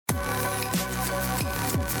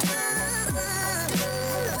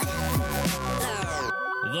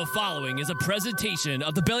The following is a presentation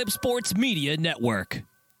of the Belly Up Sports Media Network.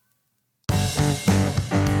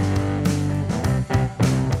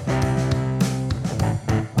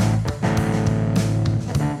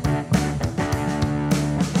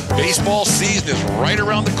 Baseball season is right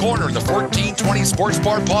around the corner, and the 1420 Sports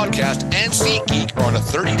Bar Podcast and SeatGeek are on a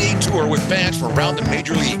 30-day tour with fans from around the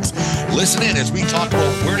major leagues. Listen in as we talk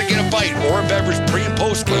about where to get a bite or a beverage pre- and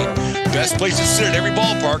post-game, best places to sit at every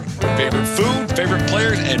ballpark, favorite food, favorite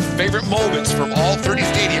players, and favorite moments from all 30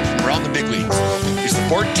 stadiums from around the big leagues. It's the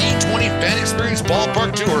 1420 Fan Experience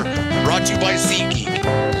Ballpark Tour, brought to you by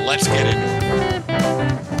SeatGeek. Let's get into it.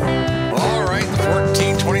 All right, the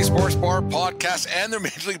 1420 Sports Bar Podcast and the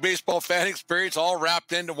Major League Baseball Fan Experience all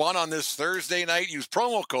wrapped into one on this Thursday night. Use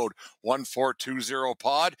promo code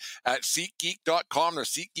 1420POD at SeatGeek.com, the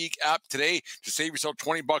SeatGeek app today to save yourself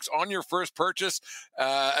 $20 on your first purchase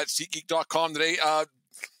at SeatGeek.com today.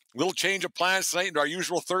 Little change of plans tonight. Our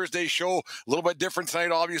usual Thursday show, a little bit different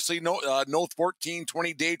tonight, obviously. No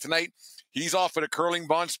 1420 Dave tonight. He's off at a curling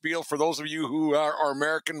bonspiel. For those of you who are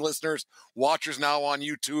American listeners, watchers now on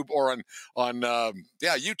YouTube or on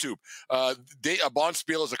YouTube. A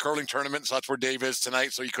bonspiel is a curling tournament, so that's where Dave is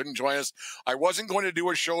tonight, so he couldn't join us. I wasn't going to do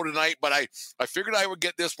a show tonight, but I figured I would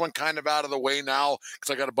get this one kind of out of the way now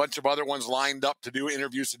because I got a bunch of other ones lined up to do,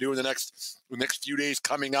 interviews to do in the next few days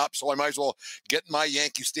coming up, so I might as well get my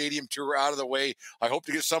Yankee Stadium tour out of the way. I hope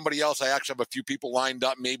to get somebody else. I actually have a few people lined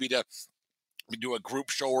up maybe to do a group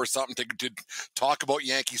show or something to talk about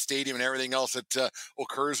Yankee Stadium and everything else that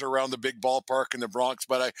occurs around the big ballpark in the Bronx.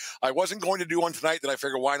 But I wasn't going to do one tonight. That I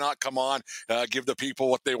figured, why not come on, give the people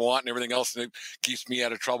what they want and everything else. And it keeps me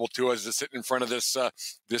out of trouble too, as to sit in front of this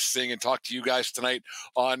thing and talk to you guys tonight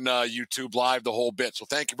on YouTube Live, the whole bit. So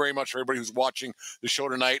thank you very much for everybody who's watching the show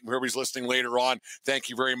tonight and everybody's listening later on. Thank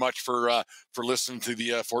you very much for listening to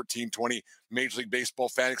the 1420 Major League Baseball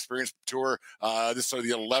Fan Experience Tour. This is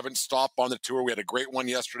the 11th stop on the tour. We had a great one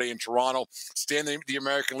yesterday in Toronto, staying in the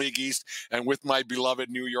American League East, and with my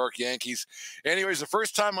beloved New York Yankees. Anyways, the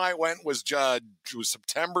first time I went was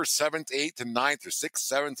September 7th, 8th, and 9th, or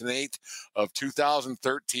 6th, 7th, and 8th of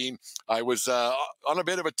 2013. I was on a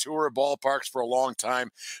bit of a tour of ballparks for a long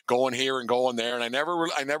time, going here and going there, and I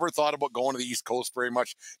never thought about going to the East Coast very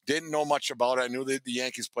much. Didn't know much about it. I knew that the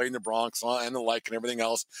Yankees played in the Bronx and the like and everything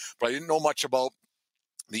else, but I didn't know much about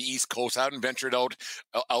the East Coast. I hadn't ventured out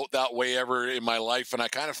that way ever in my life, and I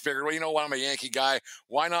kind of figured, well, you know what, I'm a Yankee guy.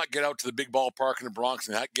 Why not get out to the big ballpark in the Bronx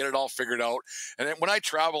and get it all figured out? And then when I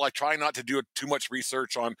travel, I try not to do too much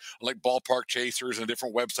research on like ballpark chasers and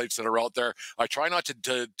different websites that are out there. I try not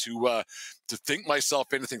to think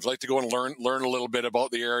myself into things. I like to go and learn a little bit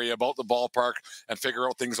about the area, about the ballpark, and figure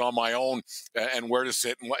out things on my own and where to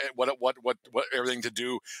sit and what everything to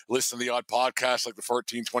do. Listen to the odd podcast like the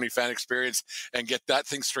 1420 Fan Experience and get that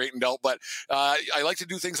thing straightened out. But I like to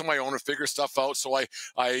do things on my own and figure stuff out. So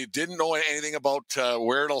I didn't know anything about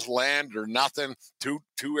where it'll land or nothing. Two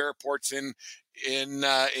airports in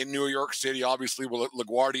New York City, obviously with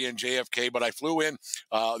LaGuardia and JFK, but I flew in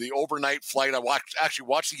the overnight flight. I actually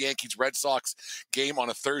watched the Yankees-Red Sox game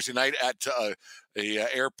on a Thursday night at a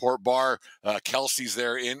airport bar, Kelsey's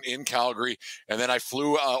there in Calgary, and then I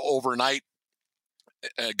flew overnight.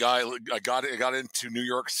 I got into New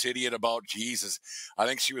York City at about, I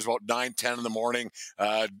think she was about 9-10 in the morning.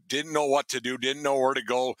 Didn't know what to do, didn't know where to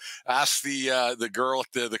go. Asked the girl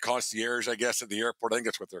at the concierge, I guess, at the airport. I think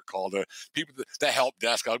that's what they're called. People, the help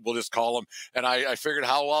desk, we'll just call them. And I figured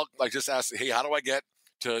I just asked, hey, how do I get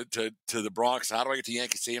to the Bronx? How do I get to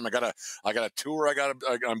Yankee Stadium? I got a tour.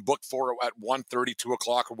 I'm booked for at 1:30, 2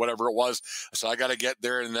 o'clock or whatever it was. So I got to get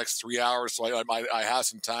there in the next 3 hours. So I have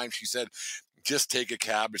some time. She said, just take a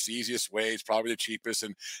cab. It's the easiest way. It's probably the cheapest,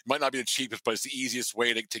 and it might not be the cheapest, but it's the easiest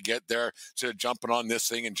way to get there, to jumping on this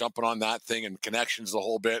thing and jumping on that thing and connections, the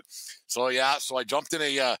whole bit. So yeah, so I jumped in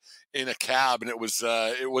a cab, and it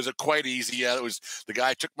was quite easy. Yeah, it was, the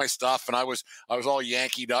guy took my stuff, and I was all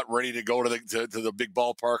Yankeed up, ready to go to the big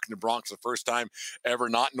ballpark in the Bronx, the first time ever,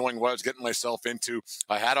 not knowing what I was getting myself into.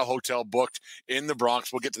 I had a hotel booked in the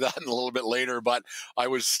Bronx. We'll get to that in a little bit later, but I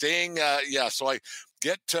was staying. So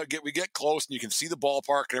we get close, and you can see the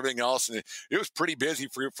ballpark and everything else, and it was pretty busy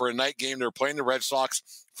for a night game. They were playing the Red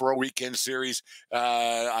Sox for a weekend series.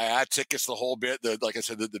 I had tickets the whole bit. Like I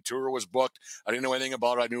said, the tour was booked. I didn't know anything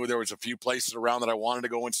about it. I knew there was a few places around that I wanted to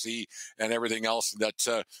go and see and everything else. But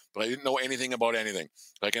I didn't know anything about anything.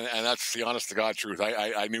 And that's the honest to God truth.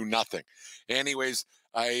 I knew nothing. Anyways,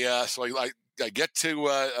 I get to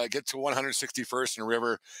 161st and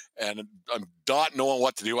River, and I'm not knowing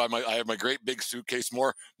what to do. I have my great big suitcase,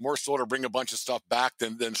 more so to bring a bunch of stuff back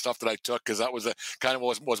than stuff that I took, because that was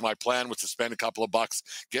was my plan, was to spend a couple of bucks,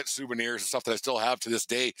 get souvenirs and stuff that I still have to this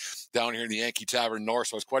day down here in the Yankee Tavern North.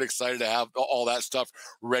 So I was quite excited to have all that stuff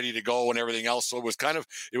ready to go and everything else. So it was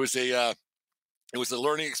a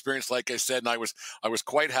learning experience, like I said, and I was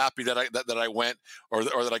quite happy that I went, or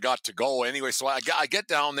that I got to go anyway. So I get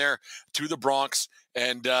down there to the Bronx,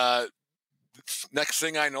 and next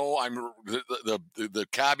thing I know, I'm the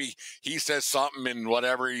cabbie. He says something and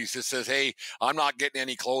whatever. He just says, "Hey, I'm not getting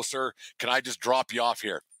any closer. Can I just drop you off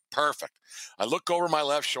here?" Perfect. I look over my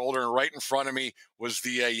left shoulder, and right in front of me was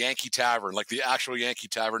the Yankee Tavern, like the actual Yankee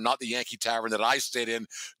Tavern, not the Yankee Tavern that I stayed in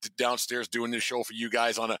downstairs doing this show for you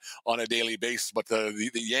guys on a daily basis, but the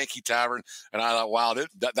Yankee Tavern. And I thought, wow,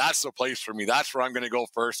 that's the place for me. That's where I'm going to go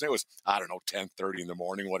first. And it was, I don't know, 10:30 in the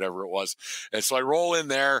morning, whatever it was. And so I roll in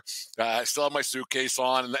there. I still have my suitcase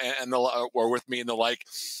on or with me and the like.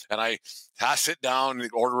 And I sit down and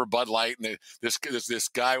order a Bud Light. And this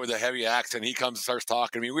guy with a heavy accent, he comes and starts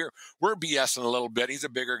talking to me. We're BSing a little bit. He's a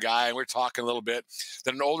bigger guy, and we're talking a little bit.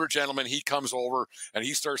 Then an older gentleman, he comes over and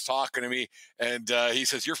he starts talking to me, and he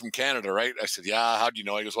says, "You're from Canada, right?" I said, "Yeah." "How do you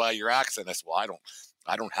know?" He goes, "Well, your accent." I said, "Well,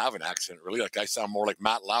 I don't have an accent, really. Like, I sound more like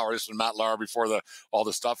Matt Lauer." This was Matt Lauer before all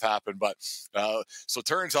the stuff happened. But so it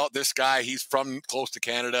turns out this guy, he's from close to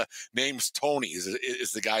Canada. Name's Tony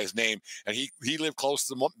is the guy's name, and he lived close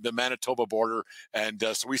to the Manitoba border. And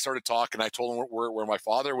so we started talking. I told him where my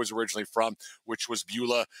father was originally from, which was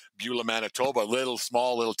Beulah, Manitoba,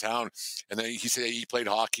 small little town. And then he said he played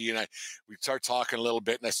hockey, and we started talking a little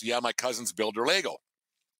bit. And I said, "Yeah, my cousin's Bill Derlago,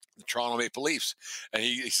 the Toronto Maple Leafs." And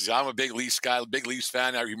he says, "I'm a big Leafs guy, big Leafs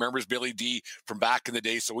fan. I remembers Billy D from back in the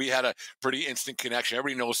day." So we had a pretty instant connection.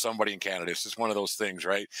 Everybody knows somebody in Canada. It's just one of those things,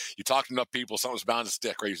 right? You talk to enough people, something's bound to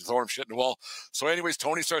stick, right? You throw them shit in the wall. So anyways,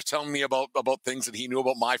 Tony starts telling me about things that he knew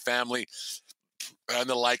about my family and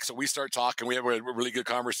the like. So we start talking. We have a really good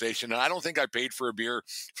conversation. And I don't think I paid for a beer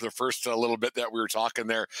for the first little bit that we were talking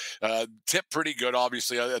there. Tip pretty good,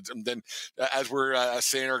 obviously. And then as we're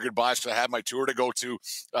saying our goodbyes, so I had my tour to go to,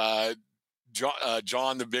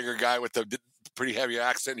 John, the bigger guy with the pretty heavy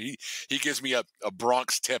accent, he gives me a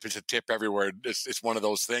Bronx tip. It's a tip everywhere. It's one of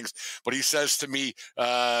those things. But he says to me,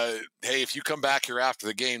 "Hey, if you come back here after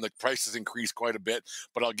the game, the prices increase quite a bit,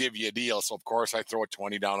 but I'll give you a deal." So of course I throw a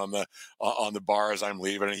 20 down on the bar as I'm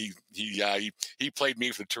leaving, and he played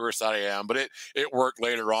me for the tourist that I am, but it worked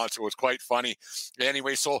later on, so it was quite funny.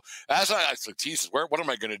 Anyway, so as I was like, Jesus, what am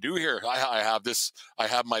I going to do here? I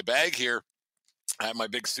have my bag here. I have my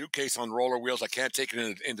big suitcase on roller wheels. I can't take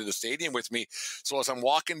it into the stadium with me. So as I'm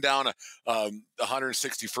walking down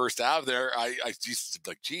 161st Ave there, I just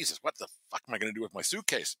like, Jesus, what the fuck am I going to do with my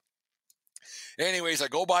suitcase? Anyways, I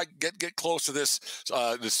go by, get close to this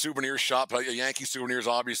the souvenir shop, Yankee souvenirs,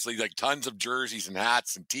 obviously, like tons of jerseys and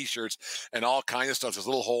hats and T-shirts and all kinds of stuff. There's a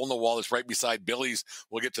little hole in the wall that's right beside Billy's.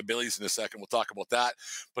 We'll get to Billy's in a second. We'll talk about that.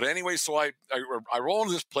 But anyway, so I roll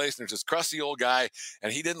into this place, and there's this crusty old guy,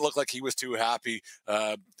 and he didn't look like he was too happy.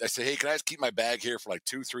 I said, "Hey, can I just keep my bag here for like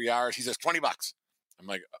 2-3 hours?" He says, $20. I'm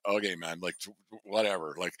like, "Okay, man, like,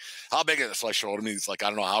 whatever. Like, how big is it?" So I showed him. He's like, "I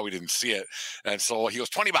don't know how we didn't see it." And so he goes,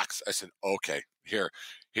 $20. I said, "Okay, here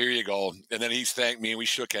you go." And then he thanked me, and we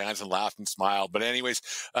shook hands and laughed and smiled. But anyways,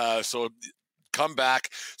 so come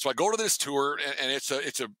back. So I go to this tour, and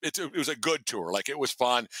it was a good tour. Like, it was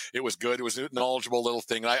fun. It was good. It was a knowledgeable little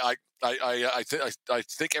thing. I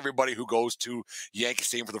think everybody who goes to Yankee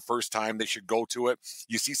Stadium for the first time, they should go to it.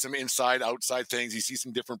 You see some inside, outside things. You see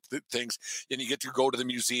some different things, and you get to go to the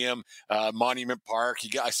museum, Monument Park.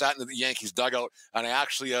 I sat in the Yankees dugout, and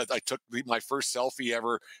I took my first selfie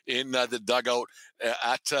ever in the dugout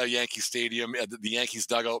at Yankee Stadium, at the Yankees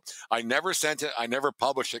dugout. I never sent it. I never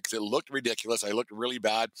published it because it looked ridiculous. I looked really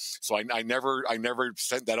bad, so I never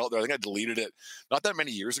sent that out there. I think I deleted it not that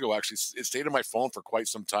many years ago. Actually, it stayed on my phone for quite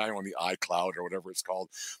some time on the iCloud or whatever it's called.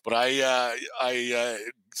 But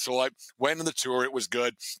so I went on the tour. It was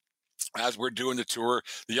good. As we're doing the tour,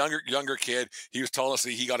 the younger kid, he was telling us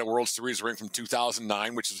that he got a World Series ring from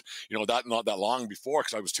 2009, which is, not that long before,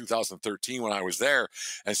 because I was 2013 when I was there.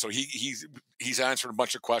 And so he's answered a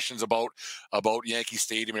bunch of questions about Yankee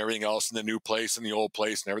Stadium and everything else, and the new place and the old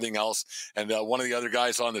place and everything else. And one of the other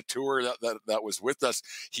guys on the tour that was with us,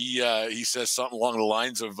 he says something along the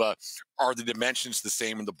lines of, "Are the dimensions the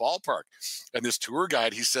same in the ballpark?" And this tour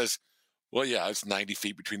guide, he says, "Well, yeah, it's 90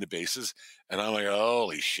 feet between the bases." And I'm like,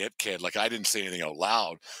 holy shit, kid. Like, I didn't say anything out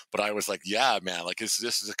loud, but I was like, yeah, man, like this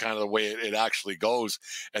is the kind of the way it actually goes.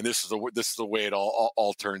 And this is the way it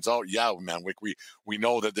all turns out. Yeah, man, we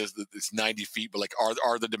know that it's 90 feet, but like,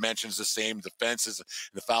 are the dimensions the same? The fences,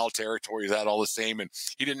 the foul territory, is that all the same? And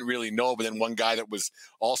he didn't really know. But then one guy that was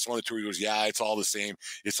also on the tour, he goes, yeah, it's all the same.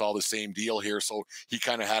 It's all the same deal here. So he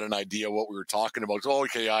kind of had an idea what we were talking about. So,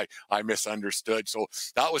 okay, I misunderstood. So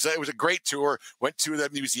it was a great tour. Went to the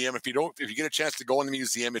museum. If you get a chance to go in the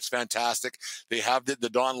museum, it's fantastic. They have the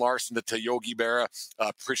Don Larson, the Yogi Berra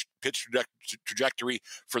pitch trajectory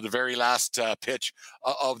for the very last pitch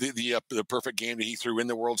of the perfect game that he threw in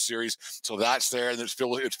the World Series. So that's there, and it's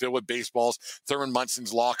filled with baseballs. Thurman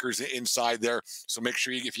Munson's lockers inside there. So make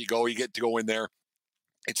sure if you go, you get to go in there.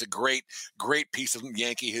 It's a great piece of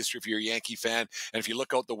Yankee history if you're a Yankee fan. And if you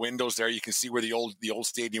look out the windows there, you can see where the old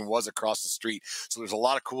stadium was across the street. So there's a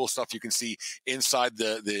lot of cool stuff you can see inside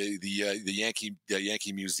the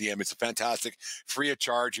Yankee Museum. It's a fantastic, free of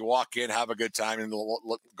charge. You walk in, have a good time, and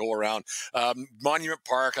go around. Monument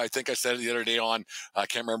Park, I think I said it the other day on, I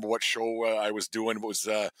can't remember what show I was doing. It was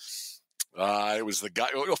the guy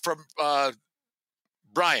from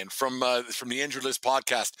Brian from the Injured List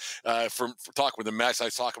podcast, from Talk with the Mets. I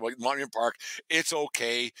talk about Monument Park. It's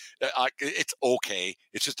okay. It's okay.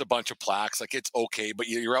 It's just a bunch of plaques. Like, it's okay, but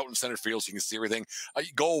you're out in center field, so you can see everything.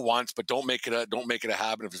 You go once, but don't make it a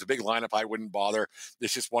habit. If it's a big lineup, I wouldn't bother.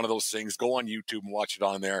 It's just one of those things. Go on YouTube and watch it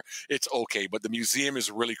on there. It's okay, but the museum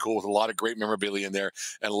is really cool with a lot of great memorabilia in there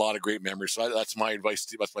and a lot of great memories. So that's my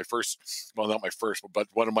advice. That's my first. Well, not my first, but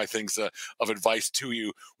one of my things of advice to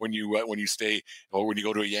you when you stay or when you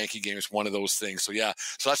go to a Yankee game. It's one of those things. So yeah,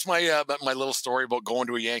 so that's my little story about going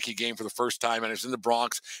to a Yankee game for the first time. And it was in the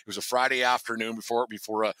Bronx. It was a Friday afternoon before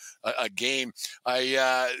a game.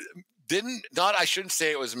 I shouldn't say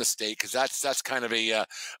it was a mistake, because that's kind of a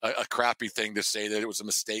crappy thing to say, that it was a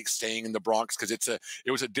mistake staying in the Bronx, because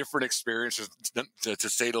it was a different experience to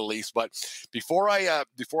say the least. But before I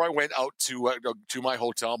went out to my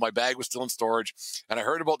hotel, my bag was still in storage, and I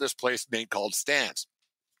heard about this place called Stan's.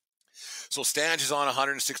 So Stange is on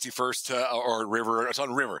 161st or River. It's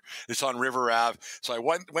on River. It's on River Ave. So I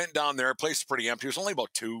went down there. The place is pretty empty. It was only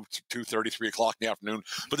about 2:30, 3 o'clock in the afternoon.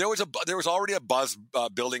 But there was already a buzz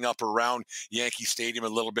building up around Yankee Stadium a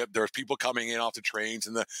little bit. There was people coming in off the trains,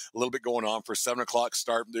 and a little bit going on for a 7 o'clock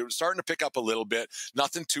start. It was starting to pick up a little bit.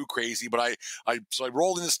 Nothing too crazy, but I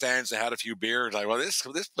rolled in the Stands and had a few beers.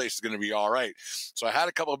 This place is going to be all right. So I had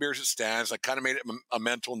a couple of beers at Stands. I kind of made it a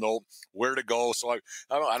mental note where to go. So I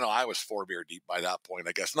don't know. I was 4 beer deep by that point,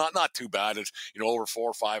 I guess. Not too bad. It's, over 4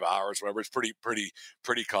 or 5 hours, whatever. It's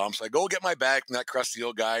pretty calm. So I go get my bag from that crusty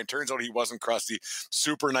old guy, and turns out he wasn't crusty.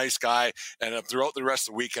 Super nice guy. And throughout the rest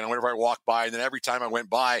of the weekend, whenever I walked by, and then every time I went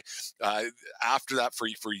by, after that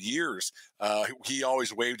for years, he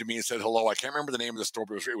always waved to me and said hello. I can't remember the name of the store,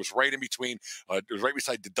 but it was right in between. It was right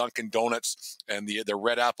beside the Dunkin' Donuts and the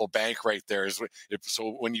Red Apple Bank right there.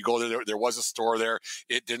 So when you go there was a store there.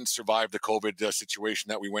 It didn't survive the COVID situation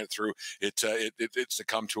that we went through. It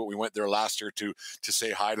succumbed to it. We went there last year to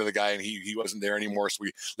say hi to the guy, and he wasn't there anymore. So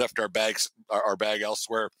we left our bag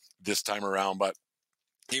elsewhere this time around. But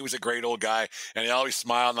he was a great old guy, and he always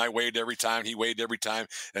smiled, and I waved every time. He waved every time,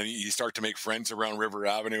 and you start to make friends around River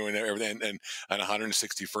Avenue and everything, and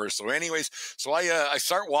 161st. So anyways, I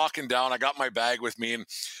start walking down. I got my bag with me, and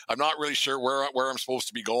I'm not really sure where I'm supposed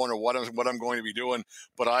to be going or what I'm going to be doing.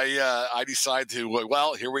 But I decide to,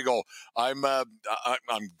 well, here we go. I'm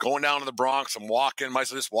going down to the Bronx. I'm walking. Might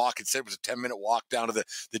as well just walk. It said it was a 10-minute walk down to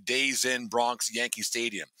the Days Inn Bronx Yankee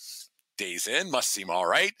Stadium. Days Inn must seem all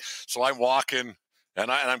right. So I'm walking. And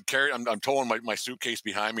I'm towing my suitcase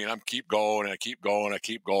behind me, and I'm keep going, and I keep going.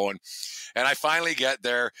 And I finally get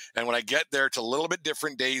there. And when I get there, it's a little bit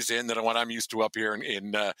different Days Inn than what I'm used to up here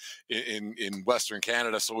in Western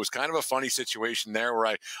Canada. So it was kind of a funny situation there,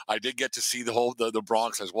 where I did get to see the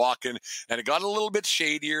Bronx. I was walking, and it got a little bit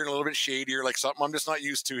shadier, like something I'm just not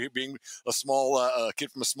used to. Being a small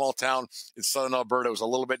kid from a small town in southern Alberta, it was a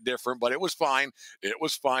little bit different, but it was fine.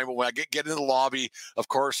 But when I get into the lobby, of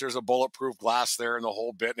course, there's a bulletproof glass there, and the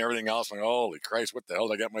whole bit and everything else. I'm like, holy Christ, what the hell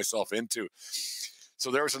did I get myself into?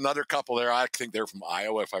 So there was another couple there. I think they're from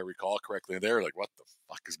Iowa, if I recall correctly. They're like, what the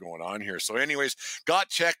fuck is going on here? So anyways, got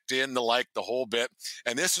checked in, the whole bit.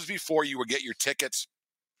 And this was before you would get your tickets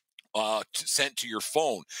sent to your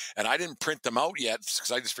phone, and I didn't print them out yet, because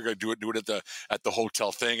I just figured I'd do it at the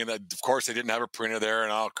hotel thing. And of course, they didn't have a printer there,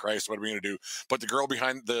 and oh Christ, what are we gonna do? But the girl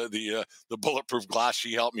behind the bulletproof glass,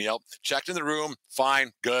 she helped me out. Checked in the room,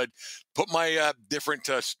 fine, good. put my different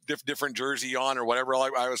jersey on or whatever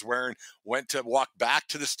I was wearing, went to walk back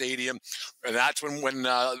to the stadium. And that's when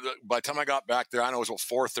by the time I got back there, I know it was about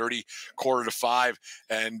 4:30, 4:45.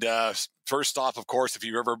 And first off, of course, if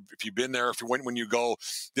you've been there, when you go,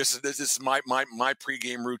 this is my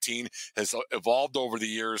pregame routine has evolved over the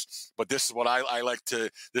years, but this is what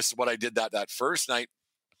this is what I did that first night.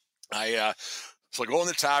 So I go in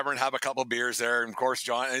the tavern, have a couple of beers there, and of course,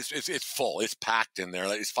 John, it's full, it's packed in there.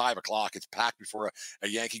 Like, it's 5 o'clock, it's packed before a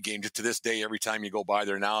Yankee game. Just to this day, every time you go by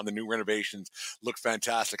there now, and the new renovations look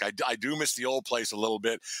fantastic. I do miss the old place a little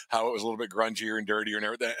bit, how it was a little bit grungier and dirtier and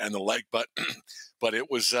everything and the like, but but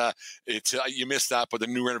it was you miss that. But the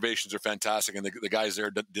new renovations are fantastic, and the guys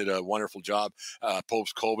there did a wonderful job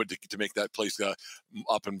post COVID to make that place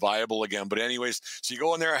up and viable again. But anyways, so you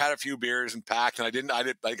go in there, I had a few beers and packed, and I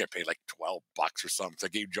think I paid like $12 or something. So I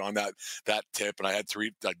gave John that tip, and I had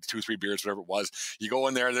 2 or 3 beers, whatever it was. You go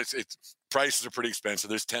in there, it's prices are pretty expensive.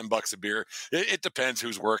 There's $10 a beer. It depends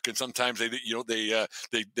who's working. Sometimes they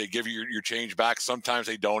give you your change back. Sometimes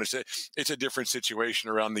they don't. It's a different situation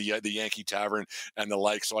around the Yankee Tavern and the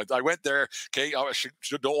like. So I went there. Okay, I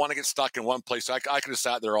don't want to get stuck in one place. I could have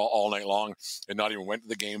sat there all night long and not even went to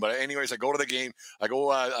the game. But anyways, I go to the game. I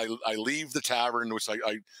leave the tavern, which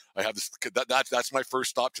I have this. That's my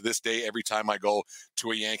first stop to this day. Every time I go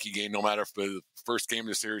to a Yankee game, no matter if the first game of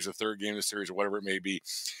the series, the third game of the series, or whatever it may be.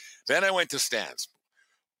 Then I went to Stan's.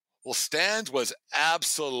 Well, Stan's was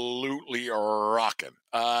absolutely rocking.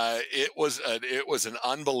 It was an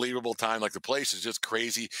unbelievable time. Like, the place is just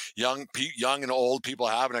crazy. Young and old people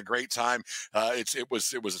having a great time. It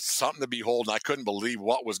was something to behold, and I couldn't believe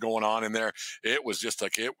what was going on in there. It was just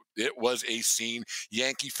like it was a scene.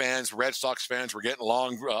 Yankee fans, Red Sox fans were getting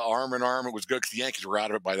along arm in arm. It was good because the Yankees were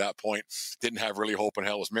out of it by that point. Didn't have really hope in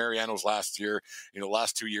hell. It was Mariano's last year.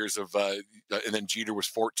 Last 2 years of, and then Jeter was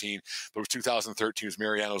 14. But it was 2013 was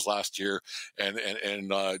Mariano's last year, and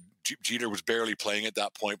Jeter was barely playing at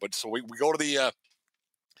that point. But so we go to the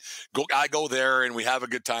I go there and we have a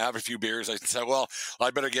good time, have a few beers. I said, well, I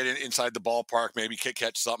better get inside the ballpark, maybe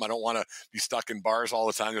catch something. I don't want to be stuck in bars all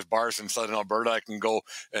the time. There's bars in Southern Alberta I can go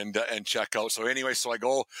and check out. So anyway, so I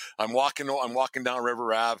go. I'm walking down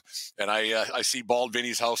River Ave, and I see Bald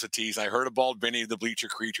Vinny's House of Teas. I heard of Bald Vinny, the Bleacher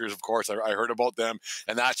Creatures, of course. I heard about them,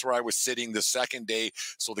 and that's where I was sitting the second day.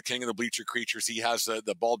 So the king of the Bleacher Creatures, he has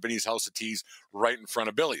the Bald Vinny's House of Teas right in front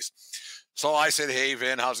of Billy's. So I said, hey,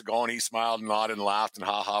 Vin, how's it going? He smiled and nodded and laughed, and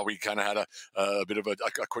ha-ha. We kind of had a bit of a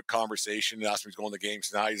quick conversation. He asked me to go in the game.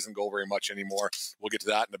 So now he doesn't go very much anymore. We'll get to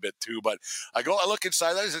that in a bit too. But I look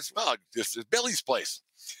inside. I said, well, this is Billy's place.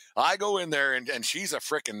 I go in there, and she's a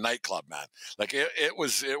freaking nightclub, man. Like, it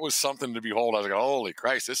was something to behold. I was like, holy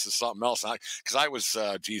Christ, this is something else. Because I was,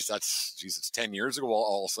 it's 10 years ago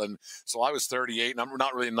all of a sudden. So I was 38, and I'm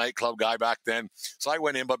not really a nightclub guy back then. So I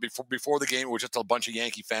went in, but before the game, it was just a bunch of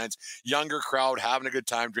Yankee fans, younger crowd, having a good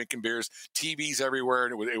time, drinking beers, TVs everywhere,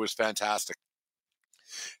 and it was fantastic.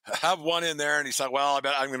 Have one in there, and he's like, well, I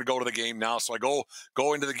bet I'm going to go to the game now. So I go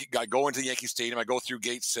into the Yankee Stadium. I go through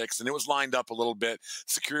gate 6, and it was lined up a little bit.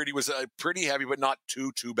 Security was pretty heavy, but not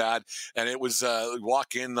too bad. And it was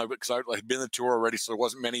walk in, because I had been on the tour already, so there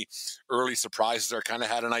wasn't many early surprises. I kind of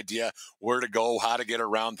had an idea where to go, how to get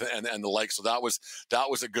around, and the like. So that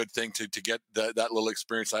was a good thing to get that little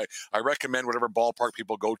experience. I recommend whatever ballpark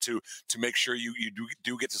people go to make sure you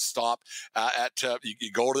do get to stop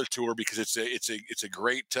you go to the tour, because it's a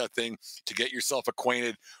great thing to get yourself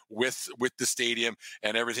acquainted with the stadium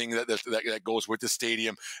and everything that goes with the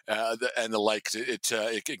stadium and the like.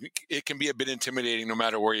 It can be a bit intimidating no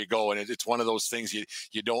matter where you go, and it's one of those things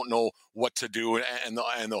you don't know what to do and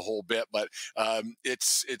the whole bit. But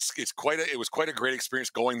it was quite a great experience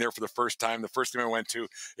going there for the first time. The first time I went to,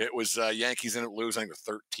 it was Yankees ended up losing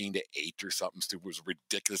 13-8 or something stupid. It was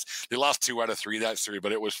ridiculous. They lost 2 out of 3 that series,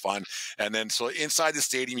 but it was fun. And then so inside the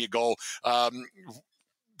stadium you go.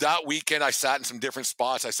 That weekend, I sat in some different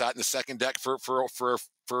spots. I sat in the second deck for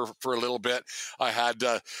a little bit. I had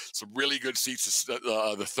some really good seats.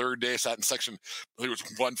 The third day, I sat in section, I think it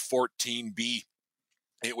was 114B.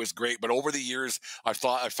 It was great, but over the years, I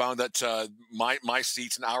found that my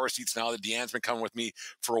seats and our seats now, that Deanne's been coming with me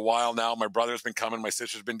for a while now. My brother's been coming. My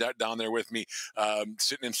sister's been down there with me,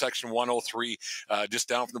 sitting in section 103, just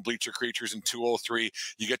down from the Bleacher Creatures in 203.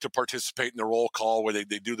 You get to participate in the roll call where they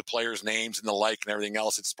do the players' names and the like and everything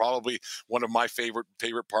else. It's probably one of my favorite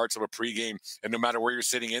parts of a pregame. And no matter where you're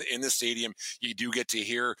sitting in the stadium, you do get to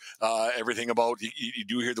hear everything about. You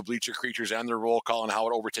do hear the Bleacher Creatures and their roll call and how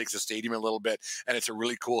it overtakes the stadium a little bit, and it's a really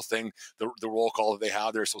really cool thing, the roll call that they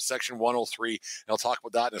have there. So section 103, and I'll talk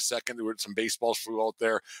about that in a second. There were some baseballs flew out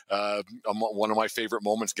there. One of my favorite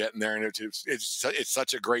moments getting there, and it's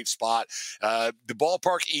such a great spot. The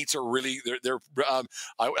ballpark eats are really they're I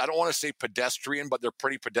don't want to say pedestrian, but they're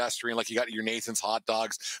pretty pedestrian. Like you got your Nathan's hot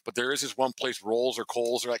dogs, but there is this one place, Rolls or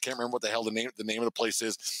Coles, or I can't remember what the hell the name of the place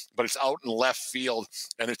is, but it's out in left field,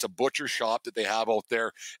 and it's a butcher shop that they have out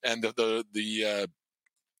there, and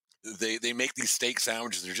they make these steak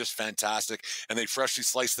sandwiches. They're just fantastic, and they freshly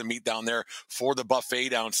slice the meat down there for the buffet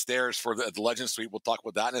downstairs for the Legend Suite. We'll talk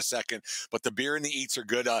about that in a second. But the beer and the eats are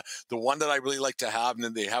good. The one that I really like to have,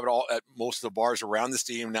 and they have it all at most of the bars around the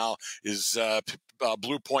stadium now, is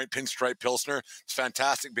Blue Point Pinstripe Pilsner. It's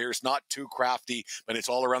fantastic beer. It's not too crafty, but it's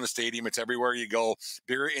all around the stadium. It's everywhere you go.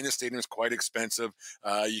 Beer in the stadium is quite expensive.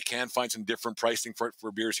 You can find some different pricing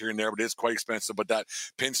for beers here and there, but it's quite expensive. But that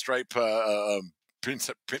Pinstripe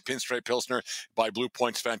Pinstripe Pilsner by Blue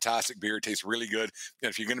Point's fantastic beer. It tastes really good.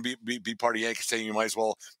 And if you're going to be part of Yankee Stadium, you might as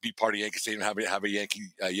well be part of Yankee Stadium and have a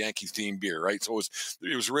Yankees themed beer, right? So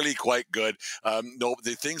it was really quite good. No,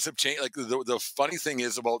 the things have changed. Like the funny thing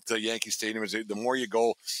is about the Yankee Stadium is the more you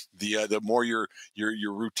go, the more your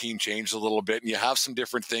routine changes a little bit, and you have some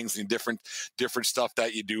different things and different stuff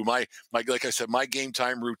that you do. My like I said, my game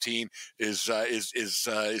time routine is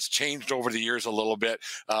changed over the years a little bit.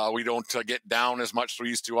 We don't get down as much as we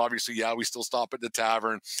used to. Obviously, yeah, we still stop at the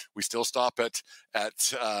tavern. We still stop at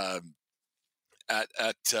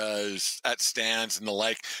stands and the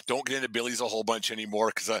like. Don't get into Billy's a whole bunch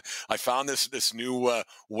anymore because I found this new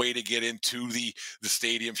way to get into the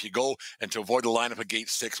stadium. If you go and to avoid the lineup at gate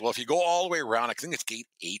 6, well, if you go all the way around, I think it's gate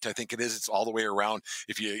 8. I think it is. It's all the way around.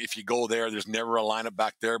 If you go there, there's never a lineup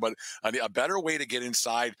back there. But a better way to get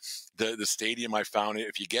inside the stadium, I found it.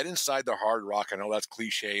 If you get inside the Hard Rock, I know that's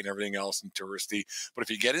cliche and everything else and touristy, but if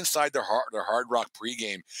you get inside the Hard Rock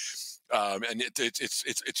pregame. And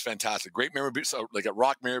it's fantastic. Great memorabilia, so like at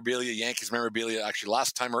Rock memorabilia, Yankees memorabilia. Actually,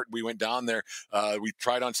 last time we went down there, we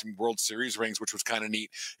tried on some World Series rings, which was kind of neat.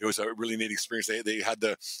 It was a really neat experience. They had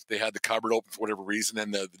the cupboard open for whatever reason,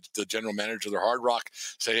 and the general manager of the Hard Rock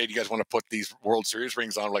said, "Hey, do you guys want to put these World Series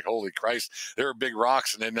rings on?" I'm like, holy Christ, they were big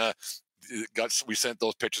rocks. And then we sent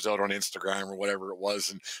those pictures out on Instagram or whatever it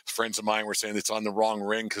was, and friends of mine were saying it's on the wrong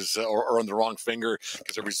ring or on the wrong finger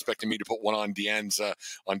because they were expecting me to put one on Deanne's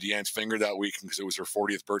finger that week because it was her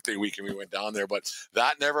 40th birthday week and we went down there, but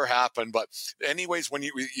that never happened. But anyways, when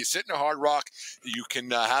you sit in a Hard Rock, you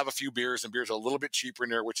can have a few beers, and beers are a little bit cheaper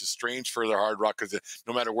in there, which is strange for the Hard Rock because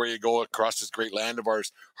no matter where you go across this great land of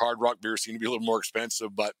ours, Hard Rock beers seem to be a little more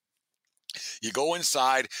expensive. But you go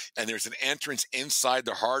inside, and there's an entrance inside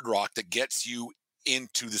the Hard Rock that gets you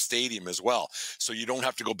into the stadium as well. So you don't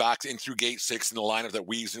have to go back in through gate 6 in the lineup that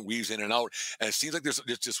weaves in and out. And it seems like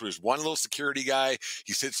there's one little security guy.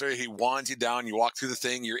 He sits there, he wands you down, you walk through the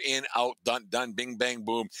thing, you're in, out, done, bing, bang,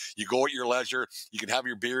 boom. You go at your leisure. You can have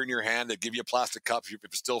your beer in your hand. They give you a plastic cup if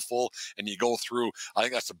it's still full, and you go through. I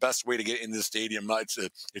think that's the best way to get into the stadium. I don't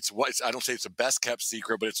say it's the best kept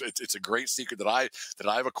secret, but it's a great secret that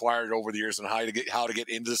I've acquired over the years on how to get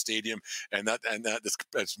into the stadium. And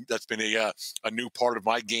that's been a new part of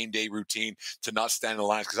my game day routine to not stand in the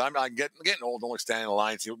lines because I'm getting old. Don't like standing in the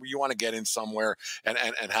lines. You want to get in somewhere and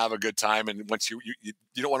have a good time. And once you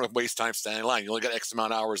don't want to waste time standing in line. You only got X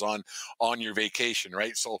amount of hours on your vacation,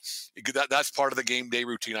 right? So that's part of the game day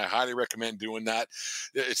routine. I highly recommend doing that.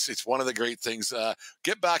 It's one of the great things.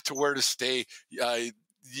 Get back to where to stay.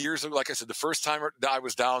 Years ago, like I said, the first time I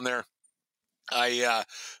was down there, I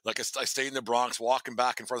stayed in the Bronx, walking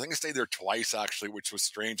back and forth. I think I stayed there twice, actually, which was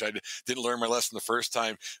strange. I didn't learn my lesson the first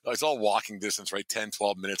time. It's all walking distance, right? 10,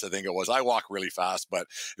 12 minutes, I think it was. I walk really fast, but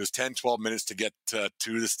it was 10, 12 minutes to get to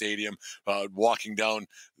the stadium, walking down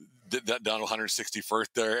 161st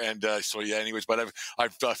there. And so, yeah, anyways, but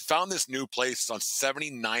I've found this new place on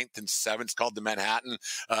 79th and 7th. It's called the Manhattan.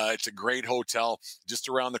 It's a great hotel just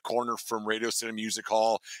around the corner from Radio City Music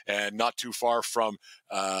Hall and not too far from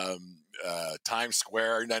Times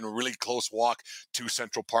Square, and then a really close walk to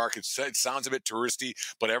Central Park. It sounds a bit touristy,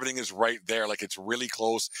 but everything is right there. Like, it's really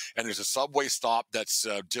close, and there's a subway stop that's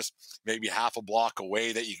just maybe half a block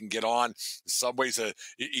away that you can get on. The subway's the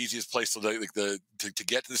easiest place to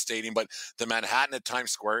get to the stadium, but the Manhattan at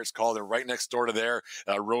Times Square, it's called. They're right next door to there.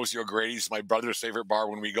 Rosie O'Grady's my brother's favorite bar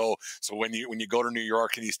when we go. So when you go to New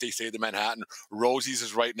York and you stay at the Manhattan, Rosie's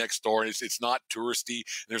is right next door. It's not touristy.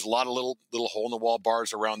 There's a lot of little hole in the wall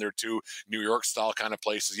bars around there too. New York style kind of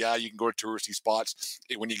places. Yeah, you can go to touristy spots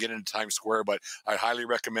when you get into Times Square, but I highly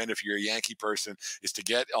recommend, if you're a Yankee person, is to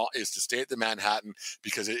stay at the Manhattan,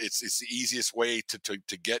 because it's the easiest way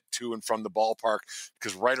to get to and from the ballpark,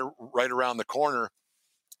 because right around the corner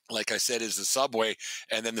like I said, is the subway,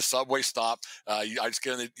 and then the subway stop. I just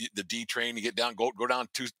get on the D train. You get down, go down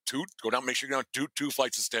go down. Make sure you go down two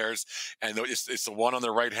flights of stairs, and it's the one on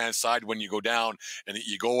the right hand side when you go down, and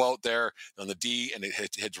you go out there on the D, and it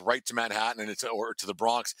heads right to Manhattan, and or to the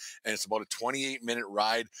Bronx, and it's about a 28-minute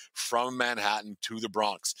ride from Manhattan to the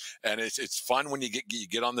Bronx, and it's fun when you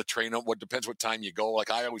get on the train. What depends what time you go.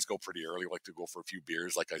 Like I always go pretty early. I like to go for a few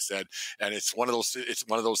beers, like I said, and it's one of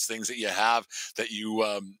those things that you have that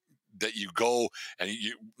you go and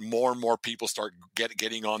more and more people start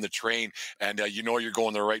getting on the train, and you're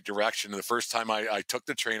going the right direction. And the first time I took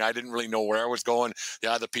the train, I didn't really know where I was going.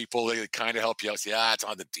 Yeah, the people, they kind of help you out. Say, it's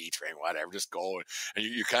on the D train, whatever, just go. And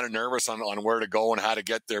you're kind of nervous on where to go and how to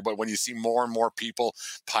get there. But when you see more and more people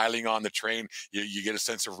piling on the train, you get a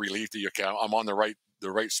sense of relief that I'm on the right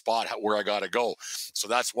spot where I got to go. So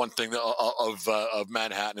that's one thing of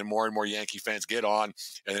Manhattan, and more Yankee fans get on.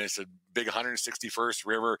 And then it's a big 161st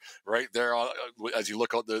River right there. As you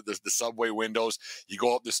look out the subway windows, you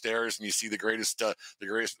go up the stairs and you see the greatest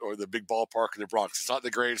or the big ballpark of the Bronx. It's not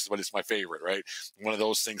the greatest, but it's my favorite, right? One of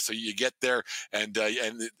those things. So you get there and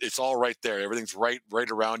it's all right there. Everything's right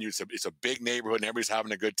around you. It's a big neighborhood and everybody's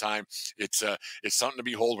having a good time. It's something to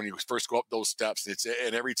behold when you first go up those steps.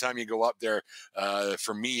 And every time you go up there,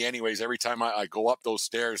 for me anyways, every time I go up those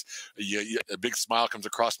stairs, a big smile comes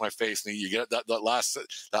across my face, and you get that last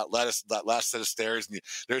set of stairs, and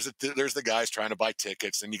there's the guys trying to buy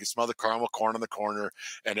tickets, and you can smell the caramel corn on the corner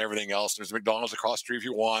and everything else. There's McDonald's across the street if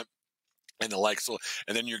you want, and the like. So,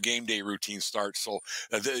 and then your game day routine starts. So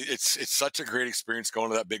it's such a great experience going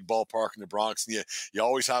to that big ballpark in the Bronx, and you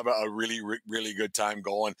always have a really good time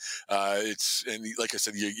going. And like I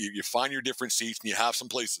said, you find your different seats, and you have some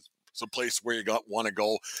place where you want to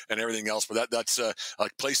go and everything else. But that's a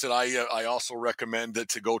place that I also recommend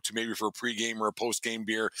to go to, maybe for a pregame or a postgame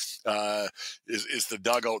beer, is the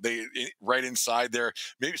Dugout. Right inside there,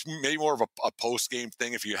 maybe more of a postgame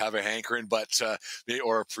thing if you have a hankering, but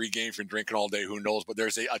or a pregame if you're drinking all day, who knows. But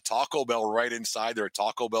there's a Taco Bell right inside there, a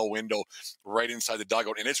Taco Bell window right inside the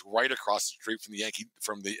Dugout, and it's right across the street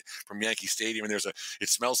from Yankee Stadium. And it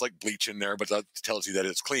smells like bleach in there, but that tells you that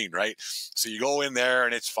it's clean, right? So you go in there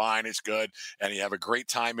and it's fine. It's good, and you have a great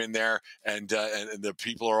time in there, and the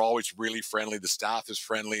people are always really friendly. The staff is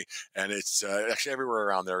friendly, and it's actually everywhere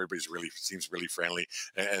around there. Everybody seems really friendly,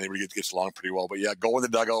 and everybody gets along pretty well. But yeah, go in the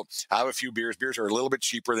Dugout, have a few beers. Beers are a little bit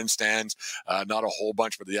cheaper than stands, not a whole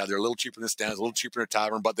bunch, but yeah, they're a little cheaper than stands, a little cheaper than a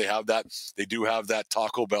tavern. But they do have that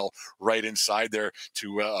Taco Bell right inside there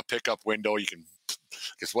to a pickup window. You can.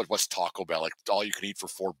 Guess what's Taco Bell, like all you can eat for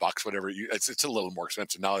 $4, whatever. It's a little more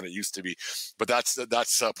expensive now than it used to be, but that's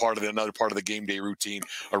another part of the game day routine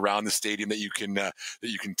around the stadium that you can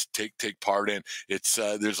take part in. It's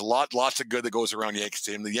there's lots of good that goes around Yankee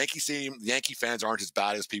Stadium. The Yankee fans aren't as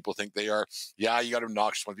bad as people think they are. Yeah, you got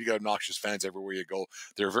obnoxious ones. You got obnoxious fans everywhere you go.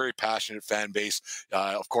 They're a very passionate fan base.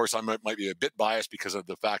 Of course, I might be a bit biased because of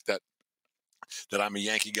the fact that I'm a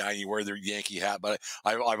Yankee guy and you wear their Yankee hat, but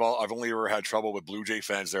I've only ever had trouble with Blue Jay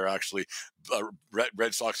fans. They're actually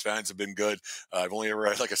Red Sox fans have been good. I've only ever,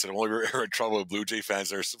 like I said, had trouble with Blue Jay fans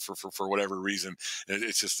there for whatever reason.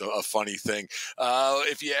 It's just a funny thing.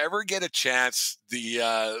 If you ever get a chance,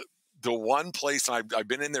 the one place, and I've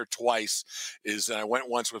been in there twice, and I went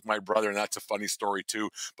once with my brother, and that's a funny story too.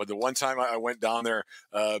 But the one time I went down there,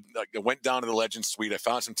 I went down to the Legend Suite. I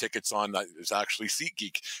found some tickets on. It was actually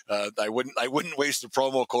SeatGeek. I wouldn't waste the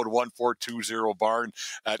promo code 1420BARN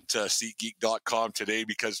at SeatGeek.com today,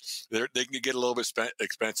 because they can get a little bit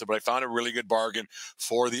expensive. But I found a really good bargain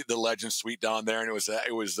for the Legend Suite down there, and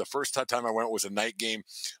it was the first time I went was a night game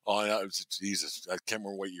on. Jesus, I can't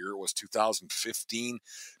remember what year it was. 2015.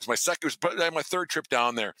 It was my third trip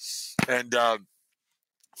down there, and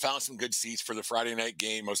found some good seats for the Friday night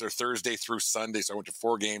game. I was there Thursday through Sunday, so I went to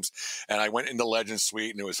 4 games, and I went in the Legend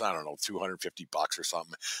Suite, and it was, I don't know, $250 or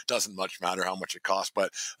something. Doesn't much matter how much it costs,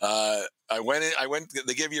 but I went in.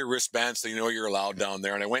 They give you a wristband, so you know you're allowed down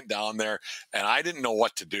there. And I went down there, and I didn't know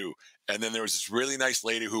what to do. And then there was this really nice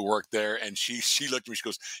lady who worked there, and she looked at me. She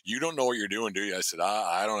goes, "You don't know what you're doing, do you?" I said,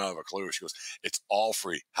 I don't have a clue." She goes, "It's all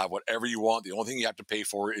free. Have whatever you want. The only thing you have to pay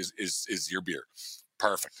for is your beer."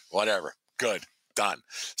 Perfect. Whatever. Good. Done.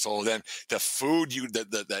 So then the food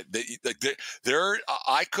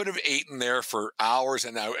I could have eaten there for hours,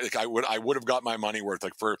 and I would have got my money worth.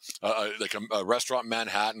 Like for a restaurant in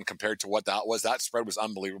Manhattan compared to what that was. That spread was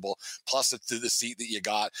unbelievable. Plus the seat that you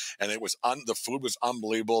got, and it was the food was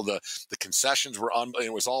unbelievable. The concessions were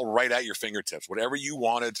it was all right at your fingertips. Whatever you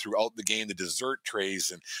wanted throughout the game, the dessert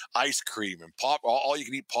trays and ice cream and pop, all you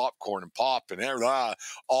can eat popcorn and pop and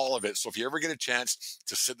all of it. So if you ever get a chance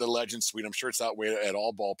to sit in the Legend Suite, I'm sure it's that way at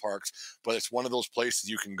all ballparks, but it's one of those places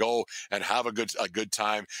you can go and have a good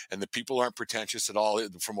time, and the people aren't pretentious at all.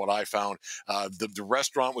 From what I found, the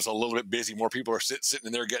restaurant was a little bit busy. More people are sitting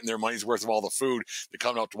in there getting their money's worth of all the food. They're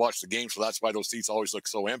coming out to watch the game, so that's why those seats always look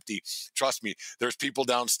so empty. Trust me, there's people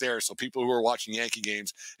downstairs. So people who are watching Yankee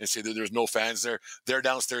games and say that there's no fans there, they're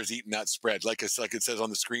downstairs eating that spread. Like it says on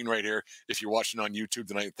the screen right here, if you're watching on YouTube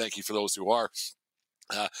tonight, thank you for those who are.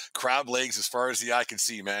 Crab legs as far as the eye can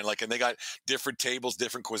see, man. Like, and they got different tables,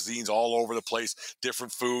 different cuisines all over the place,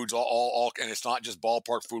 different foods, all, and it's not just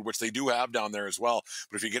ballpark food, which they do have down there as well.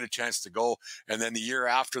 But if you get a chance to go, and then the year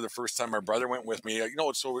after, the first time my brother went with me,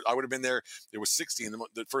 so I would have been there. It was 16.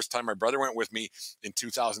 The first time my brother went with me in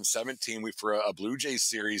 2017, for a Blue Jays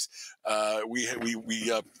series, we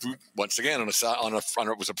once again on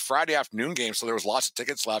it was a Friday afternoon game, so there was lots of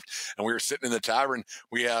tickets left, and we were sitting in the tavern.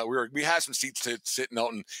 We had some seats sitting out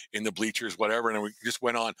in the bleachers, whatever, and we just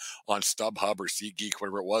went on StubHub or SeatGeek,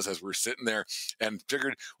 whatever it was, as we were sitting there, and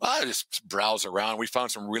figured, well, I just browse around. We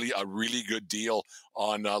found a really good deal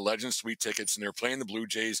on Legend Suite tickets, and they're playing the Blue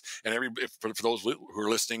Jays. And for those who are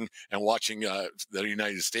listening and watching the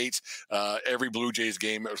United States, every Blue Jays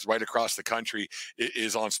game right across the country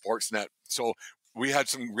is on Sportsnet. So we had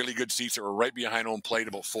some really good seats that were right behind home plate,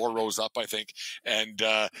 about 4 rows up, I think. And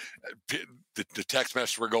the text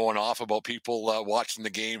messages were going off about people watching the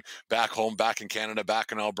game back home, back in Canada,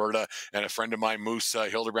 back in Alberta. And a friend of mine, Moose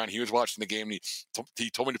Hildebrand, he was watching the game, and he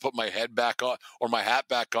told me to put my head back on, or my hat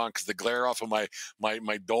back on, because the glare off of my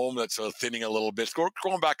dome that's thinning a little bit. It's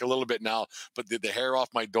going back a little bit now, but the hair off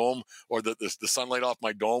my dome, or the sunlight off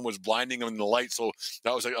my dome, was blinding him in the light. So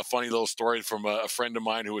that was a funny little story from a friend of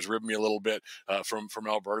mine who was ribbing me a little bit from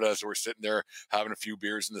Alberta, as we're sitting there having a few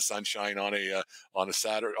beers in the sunshine on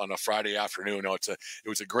a Friday afternoon. It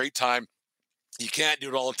was a great time. You can't do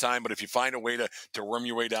it all the time, but if you find a way to worm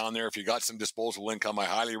your way down there, if you got some disposable income, I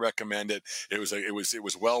highly recommend it. It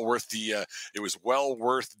was well worth the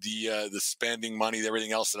spending money,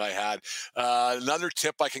 everything else that I had. Another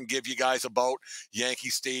tip I can give you guys about Yankee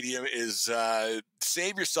Stadium is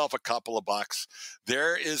save yourself a couple of bucks.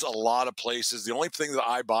 There is a lot of places. The only thing that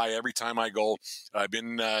I buy every time I go, I've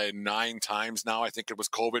been 9 times now. I think it was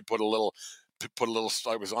COVID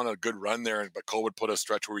I was on a good run there, but COVID put a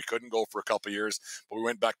stretch where we couldn't go for a couple of years, but we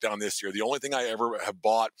went back down this year. The only thing I ever have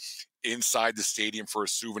bought inside the stadium for a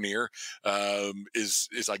souvenir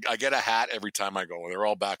is I get a hat every time I go. They're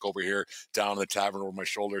all back over here down in the tavern over my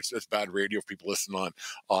shoulder. It's bad radio if people listen on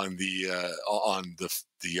the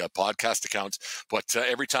podcast accounts, but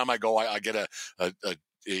every time I go, I get a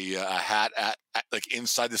hat at like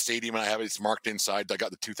inside the stadium, and it's marked inside. I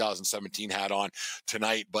got the 2017 hat on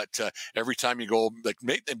tonight, but every time you go,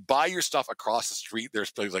 buy your stuff across the street.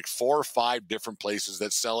 There's like 4 or 5 different places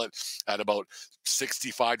that sell it at about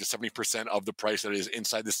 65 to 70% of the price that is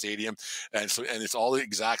inside the stadium, and it's all the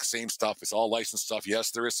exact same stuff. It's all licensed stuff.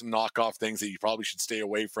 Yes, there is some knockoff things that you probably should stay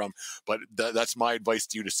away from, but that's my advice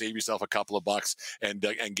to you, to save yourself a couple of bucks and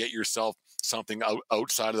get yourself something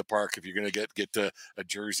outside of the park. If you're going to get a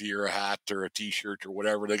jersey or a hat or a t-shirt or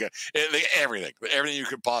whatever, they got everything you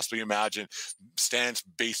could possibly imagine. Stands,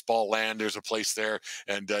 baseball land, there's a place there,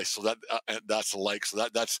 and so that's the like. So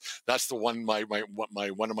that's the one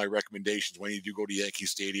one of my recommendations when you do go to Yankee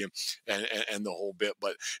Stadium and the whole bit.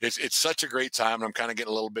 But it's such a great time, and I'm kind of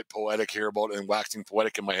getting a little bit poetic here about it, and waxing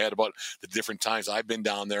poetic in my head about the different times I've been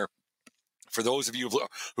down there. For those of you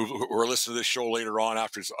who are listening to this show later on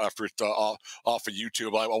after it's off of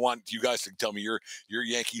YouTube, I want you guys to tell me your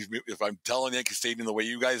Yankees. If I'm telling Yankee Stadium the way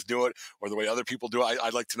you guys do it or the way other people do it,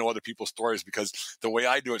 I'd like to know other people's stories, because the way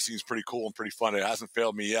I do it seems pretty cool and pretty fun. It hasn't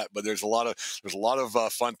failed me yet, but there's a lot of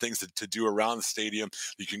fun things to do around the stadium.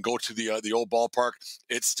 You can go to the old ballpark.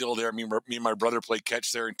 It's still there. Me and my brother played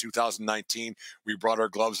catch there in 2019. We brought our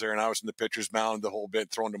gloves there, and I was in the pitcher's mound the whole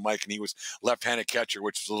bit, throwing to Mike, and he was left-handed catcher,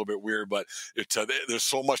 which was a little bit weird, but there's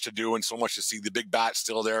so much to do and so much to see. The big bat's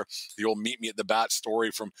still there. The old meet me at the bat story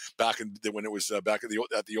from back when it was back at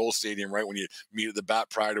the old stadium, right? When you meet at the bat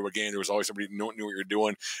prior to a game, there was always somebody who knew what you're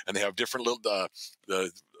doing. And they have different little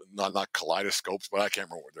not kaleidoscopes, but I can't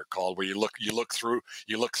remember what they're called, where you look through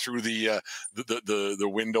the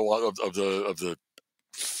window of the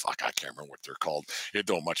fuck, I can't remember what they're called. It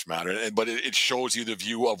don't much matter. But it shows you the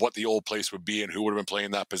view of what the old place would be and who would have been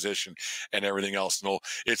playing that position and everything else. No,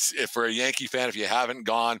 if for a Yankee fan, if you haven't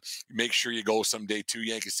gone, make sure you go someday to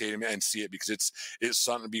Yankee Stadium and see it, because it's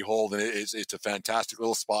something to behold, and it's a fantastic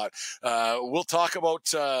little spot. We'll talk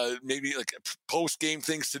about maybe like post-game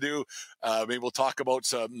things to do. Maybe we'll talk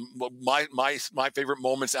about my favorite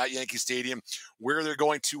moments at Yankee Stadium, where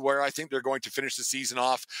I think they're going to finish the season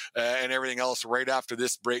off, and everything else right after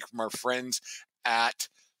this break from our friends at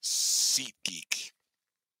SeatGeek.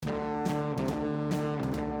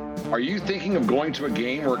 Are you thinking of going to a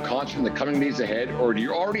game or a concert in the coming days ahead, or do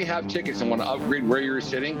you already have tickets and want to upgrade where you're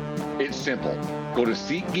sitting? It's simple. Go to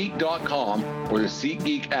SeatGeek.com or the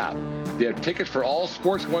SeatGeek app. They have tickets for all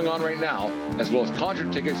sports going on right now, as well as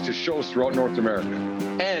concert tickets to shows throughout North America.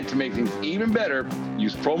 And to make things even better,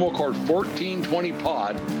 use promo code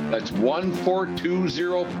 1420POD, that's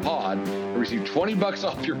 1420POD, and receive $20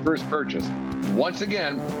 off your first purchase. Once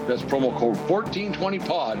again, that's promo code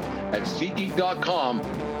 1420POD at SeatGeek.com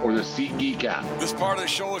or the SeatGeek app. This part of the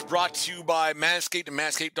show is brought to you by Manscaped and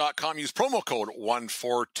Manscaped.com. Use promo code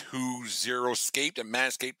 1420SCAPED at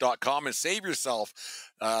Manscaped.com and save yourself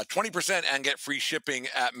 20% and get free shipping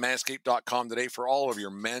at Manscaped.com today for all of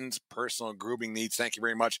your men's personal grooming needs. Thank you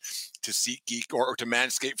very much to SeatGeek or to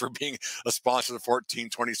Manscaped for being a sponsor of the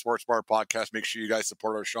 1420 Sports Bar podcast. Make sure you guys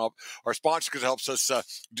support our shop, our sponsor, because it helps us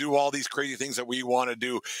do all these crazy things that we want to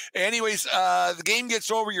do. Anyways, the game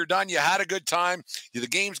gets over. You're done. You had a good time. The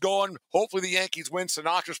game's going. Hopefully the Yankees win.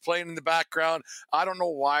 Sinatra's playing in the background. I don't know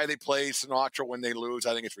why they play Sinatra when they lose.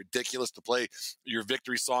 I think it's ridiculous to play your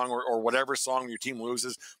victory song or whatever song your team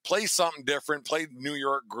loses. Play something different. Play New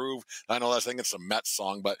York Groove. I know I think it's a Mets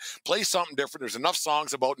song, but play something different. There's enough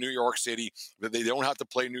songs about New York City that they don't have to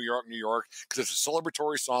play New York, because it's a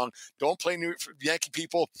celebratory song. Don't play Yankee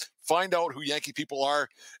people. Find out who Yankee people are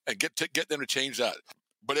and get them to change that.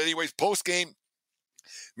 But anyways, post game,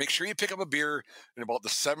 make sure you pick up a beer in about the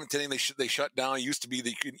seventh inning. They shut down. It used to be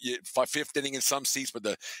the fifth inning in some seats, but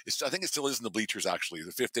I think it still is in the bleachers. Actually,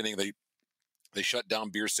 the fifth inning they shut down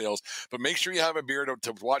beer sales, but make sure you have a beer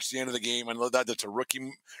to watch the end of the game. I know that's a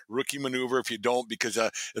rookie maneuver if you don't, because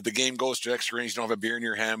if the game goes to extra innings, you don't have a beer in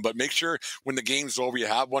your hand. But make sure when the game's over, you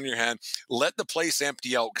have one in your hand. Let the place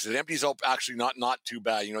empty out, because it empties out actually not too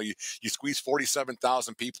bad. You know, you squeeze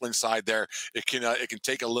 47,000 people inside there. It can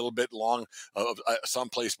take a little bit long some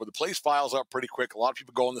place, but the place files up pretty quick. A lot of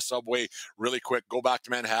people go on the subway really quick, go back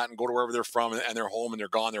to Manhattan, go to wherever they're from, and they're home and they're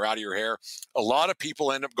gone. They're out of your hair. A lot of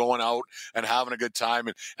people end up going out and having a good time,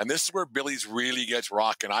 and this is where Billy's really gets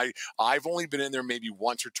rocking. I've only been in there maybe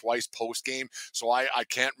once or twice post game, so I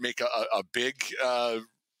can't make a big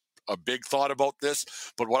thought about this.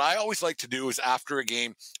 But what I always like to do is after a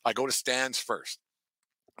game, I go to stands first.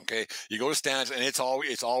 Okay, you go to stands and it's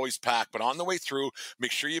always packed. But on the way through,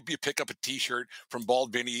 make sure you pick up a T-shirt from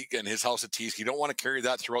Bald Vinny and his House of Tees. You don't want to carry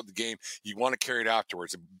that throughout the game. You want to carry it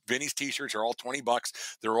afterwards. Vinny's T-shirts are all $20.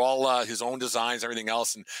 They're all his own designs, everything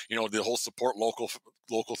else, and the whole support local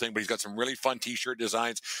thing. But he's got some really fun T-shirt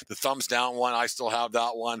designs. The thumbs down one, I still have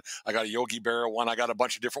that one. I got a Yogi Berra one. I got a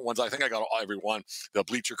bunch of different ones. I think I got every one. The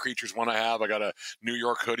Bleacher Creatures one I have. I got a New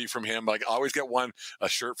York hoodie from him. I always get a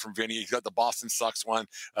shirt from Vinny. He's got the Boston Sucks one.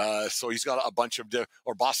 So he's got a bunch of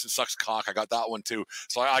or Boston Sucks cock. I got that one too.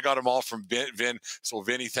 So I got them all from Vin. So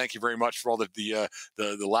Vinny, thank you very much for all the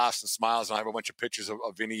laughs and smiles. And I have a bunch of pictures of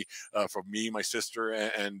Vinny from me, my sister,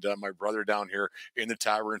 and my brother down here in the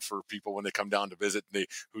tavern for people when they come down to visit. And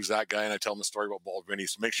who's that guy? And I tell them the story about Bald Vinny.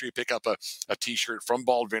 So make sure you pick up a T-shirt from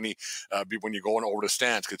Bald Vinny when you're going over to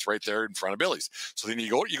stands, because it's right there in front of Billy's. So then you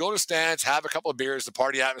go to stands, have a couple of beers. The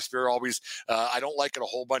party atmosphere always. I don't like it a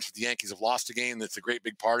whole bunch if the Yankees have lost a game. It's a great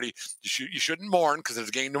big party. You shouldn't mourn because there's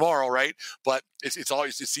a game tomorrow, right? But it's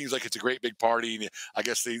always, it seems like it's a great big party. And I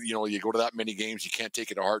guess you go to that many games, you can't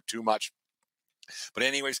take it to heart too much. But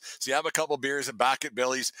anyways, so you have a couple of beers and back at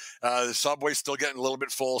Billy's. The Subway's still getting a little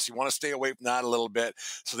bit full, so you want to stay away from that a little bit.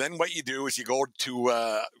 So then what you do is we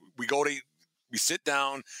sit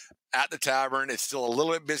down at the tavern. It's still a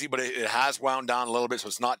little bit busy, but it has wound down a little bit, so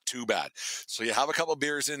it's not too bad. So you have a couple of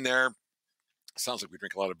beers in there. Sounds like we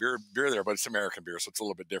drink a lot of beer there, but it's American beer, so it's a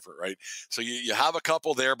little bit different, right? So you have a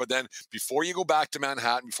couple there, but then before you go back to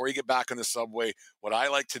Manhattan, before you get back on the subway, what I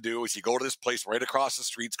like to do is you go to this place right across the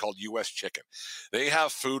street. It's called U.S. Chicken. They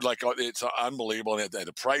have food like it's unbelievable, and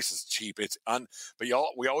the price is cheap. But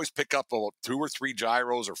we always pick up 2 or 3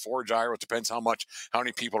 gyros or 4 gyros, depends how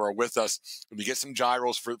many people are with us. And we get some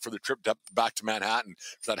gyros for the trip back to Manhattan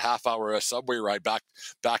for that half-hour subway ride back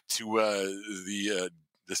to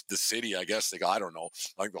the city, I guess. I don't know.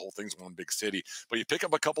 I think the whole thing's one big city. But you pick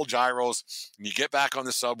up a couple gyros and you get back on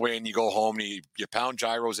the subway and you go home and you pound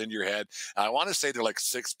gyros into your head. And I want to say they're like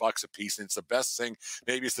 $6 a piece. And it's the best thing.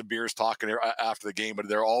 Maybe it's the beers talking after the game, but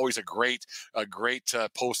they're always a great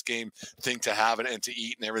post-game thing to have and to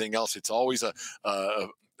eat and everything else. It's always a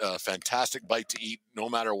a fantastic bite to eat no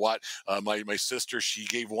matter what. My sister, she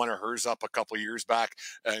gave one of hers up a couple of years back,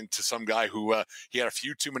 and to some guy who he had a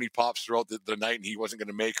few too many pops throughout the night, and he wasn't going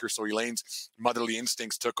to make her. So Elaine's motherly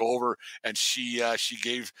instincts took over, and she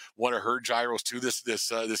gave one of her gyros to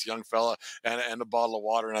this young fella and a bottle of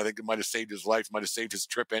water. And I think it might have saved his life, might have saved his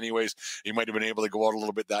trip anyways. He might have been able to go out a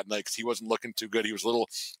little bit that night because he wasn't looking too good. He was a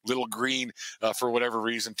little green for whatever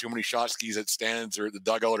reason. Too many shot skis at stands or at the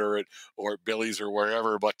dugout or at Billy's or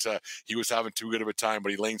wherever. But he was having too good of a time.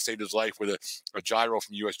 But Elaine saved his life with a gyro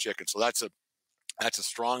from U.S. Chicken. So that's a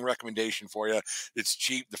strong recommendation for you. It's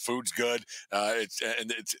cheap. The food's good.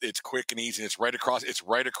 It's quick and easy. It's right across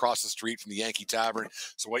the street from the Yankee Tavern.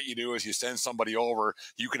 So what you do is you send somebody over.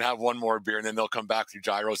 You can have one more beer, and then they'll come back with your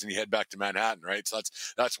gyros, and you head back to Manhattan. Right. So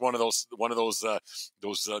that's one of those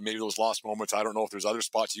maybe those lost moments. I don't know if there's other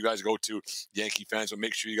spots you guys go to, Yankee fans, but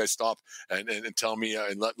make sure you guys stop and tell me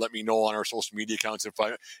and let me know on our social media accounts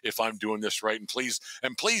if I'm doing this right. And please,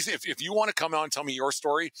 if you want to come out and tell me your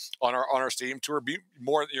story on our stadium tour,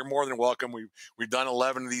 you're more than welcome. We've done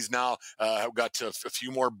 11 of these now. I've got a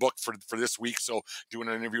few more booked for this week. So doing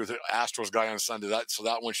an interview with the Astros guy on Sunday.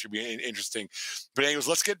 That one should be interesting. But anyways,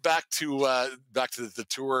 let's get back to the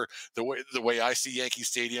tour. The way I see Yankee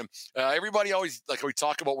Stadium. Everybody always, like we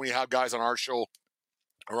talk about when we have guys on our show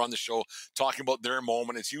or on the show talking about their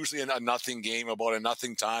moment. It's usually a nothing game, about a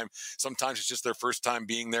nothing time. Sometimes it's just their first time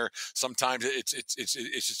being there. Sometimes it's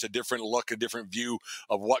just a different look, a different view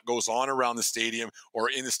of what goes on around the stadium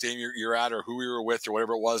or in the stadium you're at or who you were with or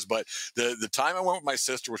whatever it was. But the time I went with my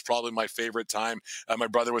sister was probably my favorite time. My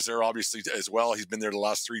brother was there obviously as well. He's been there the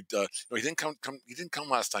last three. No, he didn't come. He didn't come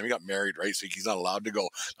last time. He got married, right? So he's not allowed to go.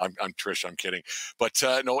 I'm Trish. I'm kidding. But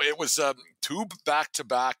no, it was two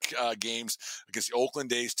back-to-back games against the Oakland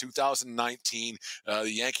Days, 2019.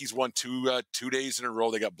 The Yankees won two days in a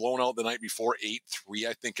row. They got blown out the night before, 8-3,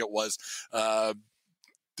 I think it was.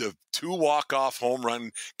 The two walk-off home run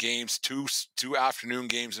games, two afternoon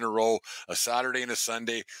games in a row, a Saturday and a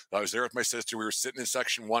Sunday. I was there with my sister. We were sitting in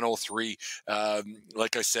section 103,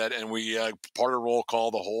 like I said, and we part of roll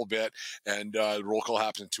call the whole bit. And the roll call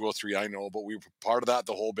happened in 203, I know, but we were part of that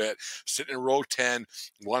the whole bit. Sitting in row 10,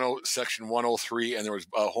 section 103, and there was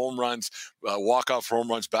home runs, walk-off home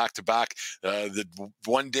runs back-to-back. The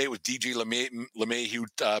one day with DJ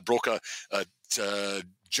LeMahieu broke a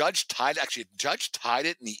Judge tied it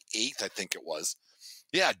in the 8th, I think it was.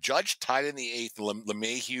 Yeah, Judge tied it in the 8th.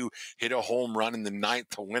 LeMahieu hit a home run in the 9th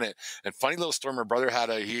to win it. And funny little story, my brother had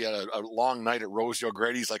a long night at Rosie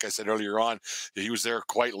O'Grady's, like I said earlier on. He was there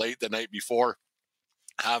quite late the night before,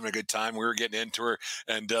 having a good time. We were getting into her,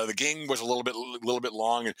 and the game was a little bit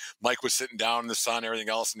long, and Mike was sitting down in the sun, everything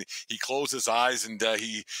else, and he closed his eyes, and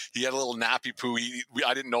he had a little nappy poo.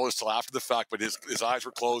 I didn't notice till after the fact, but his eyes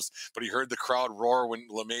were closed, but he heard the crowd roar when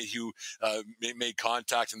LeMahieu made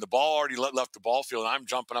contact, and the ball already left the ball field, and I'm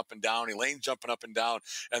jumping up and down, Elaine's jumping up and down,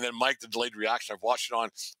 and then Mike, the delayed reaction. I've watched it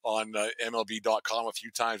on MLB.com a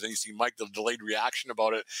few times, and you see Mike, the delayed reaction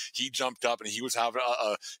about it. He jumped up, and he was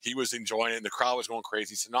he was enjoying it, and the crowd was going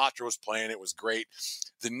crazy. Sinatra was playing. It was great.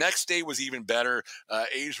 The next day was even better.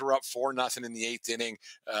 A's were up 4-0 in the 8th inning.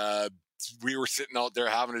 We were sitting out there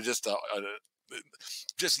having just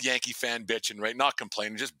Yankee fan bitching, right? Not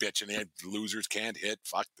complaining, just bitching. They had losers can't hit.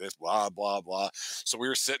 Fuck this, blah blah blah. So we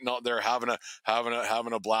were sitting out there having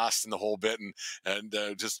a blast in the whole bit, and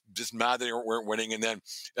just mad they weren't winning. And then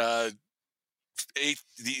the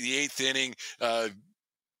 8th inning.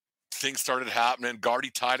 Things started happening. Gardy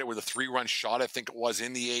tied it with a 3-run shot, I think it was,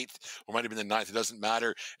 in the 8th, or might have been the 9th. It doesn't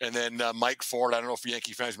matter. And then Mike Ford, I don't know if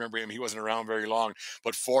Yankee fans remember him. He wasn't around very long,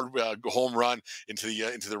 but Ford home run into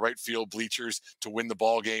the right field bleachers to win the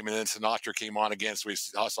ball game. And then Sinatra came on again. So we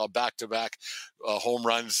saw back-to-back home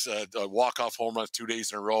runs, walk-off home runs 2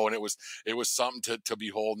 days in a row. And it was something to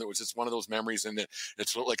behold. And it was just one of those memories. And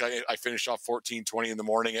it's like I finish off 14:20 in the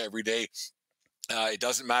morning every day. It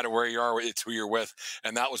doesn't matter where you are, it's who you're with.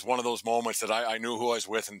 And that was one of those moments that I knew who I was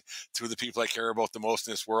with, and two of the people I care about the most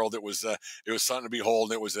in this world. It was something to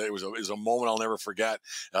behold. And it was a moment I'll never forget,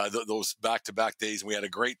 those back-to-back days. And we had a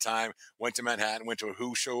great time, went to Manhattan, went to a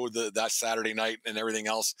Who show that Saturday night and everything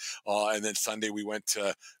else. And then Sunday we went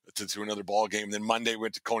to another ball game. And then Monday we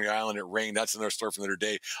went to Coney Island. It rained. That's another story from the other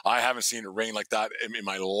day. I haven't seen it rain like that in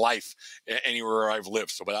my life anywhere I've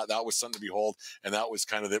lived. So, but that was something to behold. And that was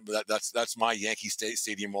kind of that's my Yankee Yankee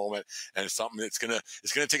Stadium moment, and it's something that's gonna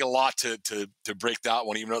take a lot to break that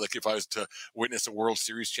one. Even though, like, if I was to witness a World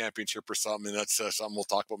Series championship or something, and that's something we'll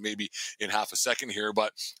talk about maybe in half a second here.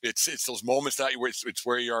 But it's those moments that it's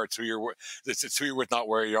where you are, it's who you're with, not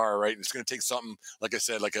where you are, right? And it's gonna take something, like I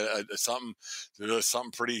said, like something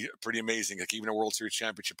pretty amazing. Like even a World Series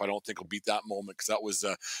championship, I don't think will beat that moment, because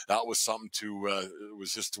that was something to it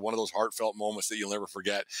was just one of those heartfelt moments that you'll never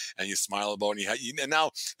forget, and you smile about. And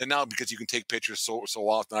now because you can take pictures so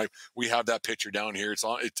often, we have that picture down here.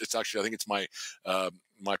 It's actually, I think it's my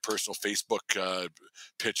personal Facebook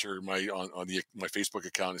picture, my Facebook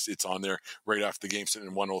account. It's on there right after the game, sitting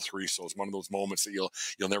in 103. So it's one of those moments that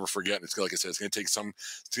you'll never forget. And it's, like I said, it's going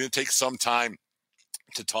to take some time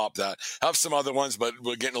to top that. Have some other ones, but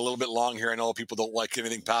we're getting a little bit long here. I know people don't like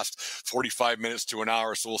anything past 45 minutes to an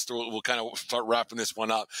hour, so we'll kind of start wrapping this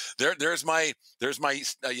one up. There's my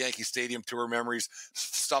Yankee Stadium tour memories,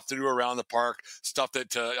 stuff to do around the park, stuff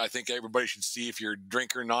that I think everybody should see if you're a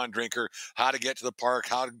drinker, non-drinker, how to get to the park,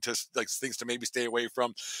 how to, like, things to maybe stay away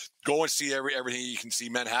from. Go and see everything you can see.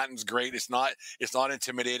 Manhattan's great. It's not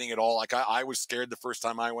intimidating at all. Like I was scared the first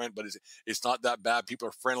time I went, but it's not that bad. People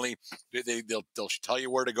are friendly. They'll tell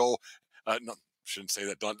you where to go. No, shouldn't say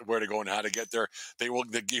that. Where to go and how to get there. They'll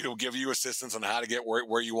give you assistance on how to get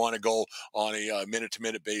where you want to go on a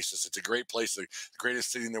minute-to-minute basis. It's a great place, the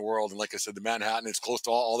greatest city in the world. And like I said, the Manhattan, it's close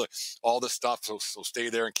to all the stuff. So stay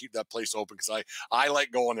there and keep that place open, because I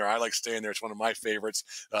like going there. I like staying there. It's one of my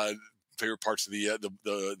favorites. Favorite parts of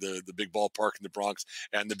the big ballpark in the Bronx,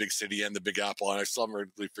 and the big city, and the Big Apple. And I still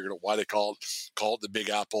haven't really figured out why they call it the Big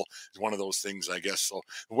Apple. It's one of those things, I guess. So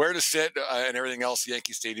where to sit and everything else,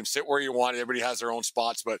 Yankee Stadium, sit where you want. Everybody has their own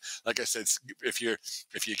spots, but like I said, if you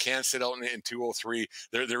can sit out in 203,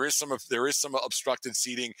 there is some obstructed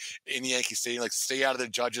seating in the Yankee Stadium. Like, stay out of the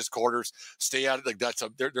judges' quarters. Stay out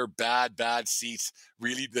of they're bad seats.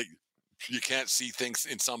 Really, you can't see things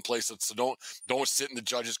in some places, so don't sit in the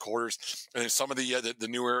judges' quarters. And in some of the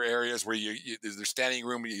newer areas where there's standing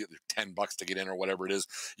room, $10 to get in or whatever it is.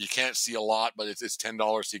 You can't see a lot, but it's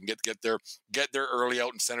 $10, so you can get there early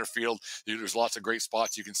out in center field. There's lots of great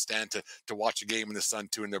spots you can stand to watch a game in the sun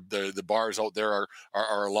too, and the bars out there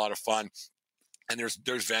are a lot of fun. And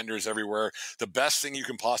there's vendors everywhere. The best thing you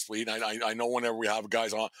can possibly eat. I know whenever we have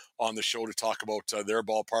guys on the show to talk about their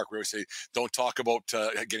ballpark, we always say, don't talk about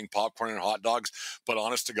getting popcorn and hot dogs. But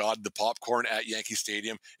honest to God, the popcorn at Yankee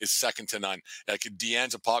Stadium is second to none. Like,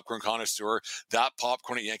 Deanne's a popcorn connoisseur. That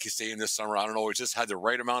popcorn at Yankee Stadium this summer, I don't know, it just had the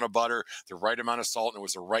right amount of butter, the right amount of salt, and it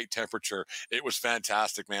was the right temperature. It was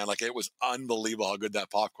fantastic, man. Like, it was unbelievable how good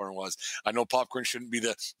that popcorn was. I know popcorn shouldn't be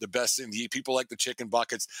the best thing to eat. People like the chicken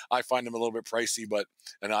buckets. I find them a little bit pricey.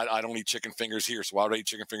 And I don't eat chicken fingers here, so why would I eat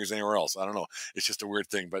chicken fingers anywhere else? I don't know. It's just a weird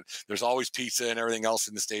thing. But there's always pizza and everything else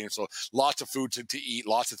in the stadium, so lots of food to eat,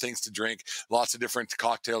 lots of things to drink, lots of different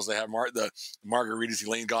cocktails. They have the margaritas.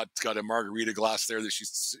 Elaine got a margarita glass there that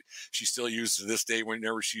she still uses to this day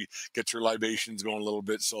whenever she gets her libations going a little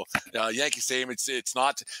bit. So Yankee Stadium, it's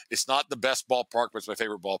not the best ballpark, but it's my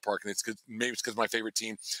favorite ballpark, and maybe it's because my favorite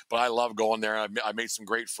team. But I love going there. I made some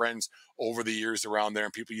great friends over the years around there,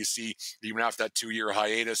 and people you see even after that 2-year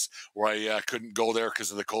hiatus where I couldn't go there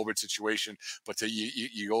because of the COVID situation. But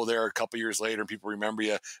you go there a couple years later, and people remember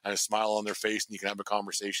you and a smile on their face, and you can have a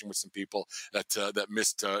conversation with some people that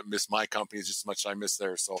missed my company just as much as I missed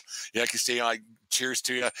theirs. So Yankee Stadium, cheers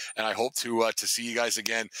to you, and I hope to see you guys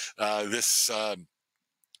again this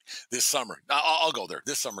summer. I'll go there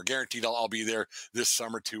this summer, guaranteed. I'll be there this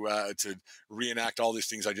summer to reenact all these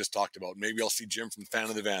things I just talked about. Maybe I'll see Jim from Fan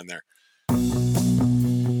of the Van there.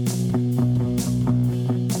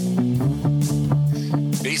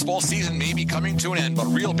 Baseball season may be coming to an end, but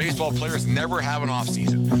real baseball players never have an off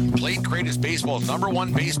season. Plate Crate is baseball's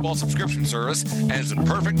 #1 baseball subscription service, and is the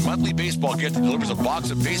perfect monthly baseball gift that delivers a box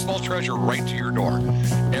of baseball treasure right to your door.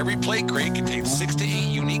 Every Plate Crate contains 6 to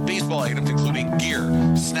 8 unique baseball items, including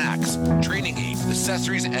gear, snacks, training aids,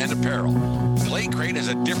 accessories, and apparel. Plate Crate has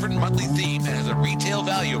a different monthly theme and has a retail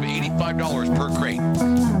value of $85 per crate.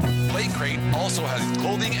 Plate Crate also has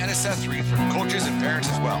clothing and accessories for coaches and parents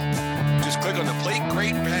as well. Just click on the Plate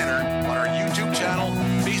Crate banner on our YouTube channel,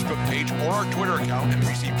 Facebook page, or our Twitter account and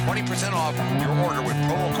receive 20% off your order with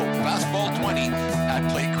promo code FASTBALL20 at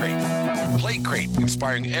Plate Crate. Plate Crate,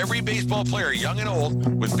 inspiring every baseball player, young and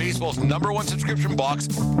old, with baseball's #1 subscription box,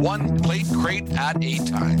 one Plate Crate at a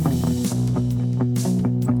time.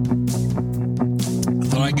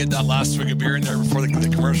 I get that last swig of beer in there before the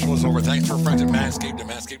commercial was over. Thanks to our friends at Manscaped and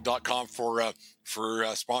Manscaped.com for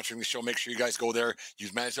sponsoring the show. Make sure you guys go there.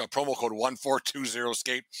 Use promo code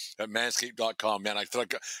 1420SCAPE at Manscaped.com. Man, I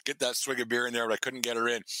thought I'd get that swig of beer in there, but I couldn't get her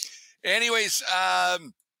in. Anyways,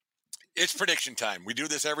 it's prediction time. We do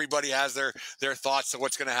this. Everybody has their thoughts of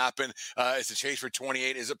what's going to happen. It's a chase for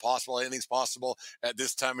 28. Is it possible? Anything's possible at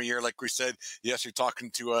this time of year. Like we said, yes, you're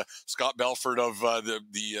talking to Scott Belford of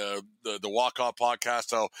the Walk-Off podcast.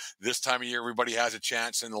 So this time of year, everybody has a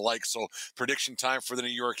chance and the like. So prediction time for the New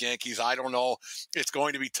York Yankees. I don't know. It's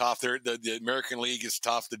going to be tough. The American League is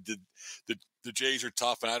tough. The Jays are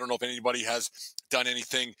tough, and I don't know if anybody has done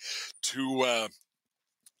anything to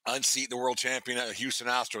unseat the world champion Houston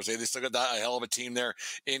Astros. They still got a hell of a team there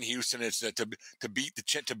in Houston. It's to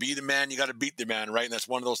be the man, you got to beat the man, right? And that's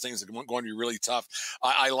one of those things that's going to be really tough.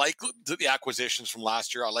 I like the acquisitions from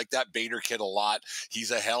last year. I like that Bader kid a lot. He's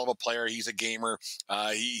a hell of a player. He's a gamer.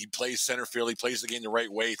 He plays center field. He plays the game the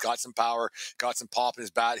right way. He's got some power, got some pop in his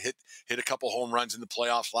bat. Hit a couple home runs in the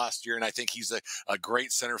playoffs last year, and I think he's a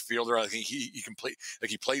great center fielder. I think he can play, like,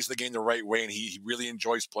 he plays the game the right way, and he really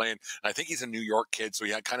enjoys playing. And I think he's a New York kid, so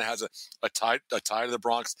he kind of has a tie to the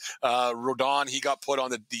Bronx. Rodon, he got put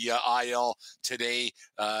on the IL today.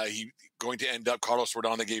 He going to end up, Carlos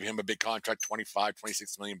Rodon, they gave him a big contract,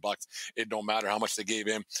 26 million bucks. It don't matter how much they gave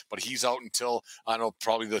him, but he's out until, I don't know,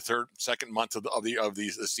 probably the second month of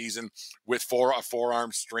the season with a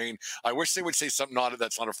forearm strain. I wish they would say something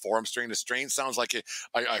that's not a forearm strain. The strain sounds like it.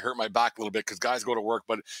 I hurt my back a little bit because guys go to work,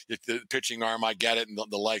 but the pitching arm, I get it and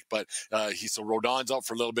the like. But so Rodon's out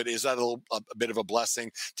for a little bit. Is that a bit of a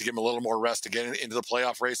blessing to give him a little more rest to get into the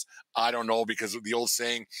playoff race? I don't know, because of the old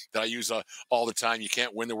saying that I use all the time: you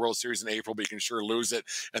can't win the World Series in April, but you can sure lose it.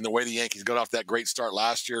 And the way the Yankees got off that great start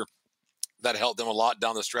last year, that helped them a lot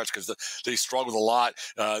down the stretch, because they struggled a lot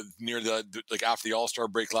near after the All-Star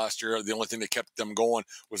break last year. The only thing that kept them going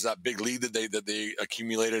was that big lead that they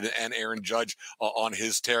accumulated, and Aaron Judge on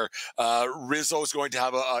his tear. Rizzo is going to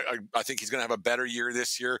have I think he's going to have a better year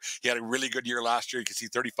this year. He had a really good year last year. You can see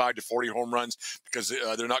 35 to 40 home runs, because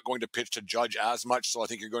they're not going to pitch to Judge as much. So I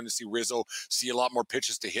think you're going to see Rizzo see a lot more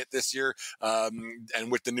pitches to hit this year.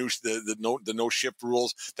 And with the no shift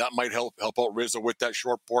rules, that might help out Rizzo with that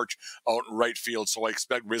short porch out right field. So I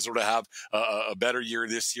expect Rizzo to have a better year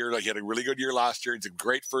this year. Like, he had a really good year last year. He's a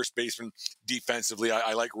great first baseman defensively.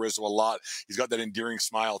 I like Rizzo a lot. He's got that endearing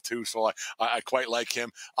smile too. So I quite like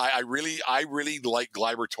him. I really like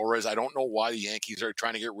Gleyber Torres. I don't know why the Yankees are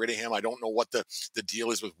trying to get rid of him. I don't know what the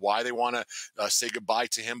deal is with why they want to say goodbye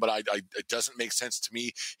to him, but it doesn't make sense to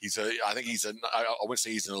me. I wouldn't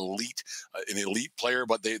say he's an elite player,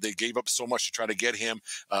 but they gave up so much to try to get him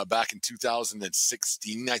back in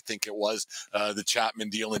 2016, I think it was. The Chapman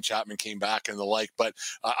deal, and Chapman came back and the like. But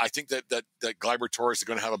I think that Gleyber Torres is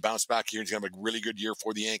going to have a bounce back year. He's going to have a really good year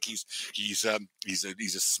for the Yankees. He's a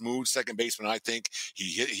smooth second baseman. I think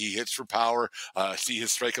he hits for power. See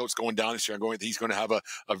his strikeouts going down this year. He's going to have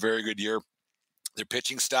a very good year. Their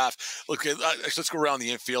pitching staff. Look, let's go around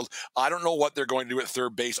the infield. I don't know what they're going to do at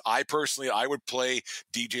third base. I would play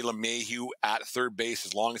DJ LeMahieu at third base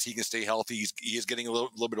as long as he can stay healthy. He is getting a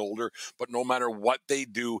little bit older, but no matter what they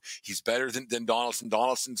do, he's better than Donaldson.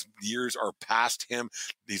 Donaldson's years are past him.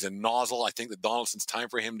 He's a nozzle. I think that Donaldson's time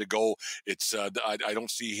for him to go. It's I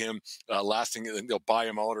don't see him lasting. They'll buy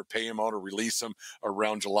him out or pay him out or release him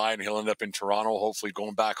around July, and he'll end up in Toronto, hopefully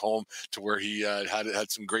going back home to where he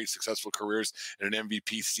had some great successful careers in an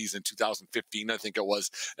MVP season in 2015, I think it was,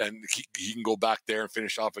 and he can go back there and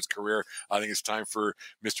finish off his career. I think it's time for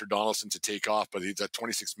Mr. Donaldson to take off, but he's a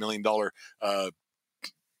 $26 million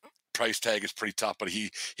price tag is pretty tough, but he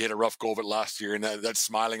had a rough go of it last year, and that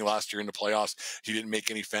smiling last year in the playoffs, he didn't make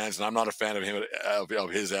any fans, and I'm not a fan of him of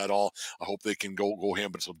his at all. I hope they can go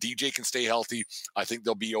him, but so DJ can stay healthy. I think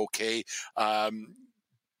they'll be okay.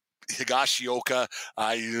 Higashioka,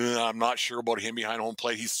 I'm not sure about him behind home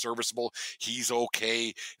plate. He's serviceable. He's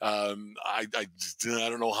okay. I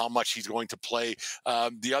don't know how much he's going to play.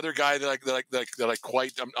 The other guy that I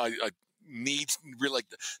quite needs really like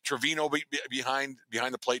Trevino behind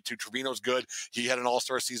the plate too. Trevino's good. He had an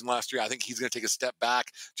all-star season last year. I think he's going to take a step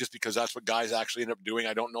back just because that's what guys actually end up doing.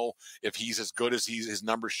 I don't know if he's as good as his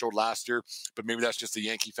numbers showed last year, but maybe that's just a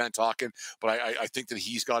Yankee fan talking. But I think that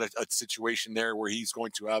he's got a situation there where he's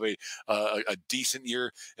going to have a decent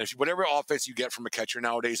year. And whatever offense you get from a catcher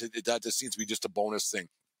nowadays, that just seems to be just a bonus thing.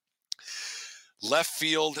 Left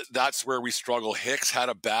field, that's where we struggle. Hicks had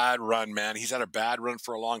a bad run, man. He's had a bad run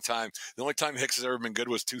for a long time. The only time Hicks has ever been good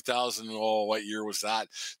was 2000. Oh, what year was that?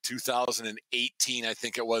 2018, I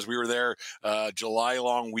think it was. We were there July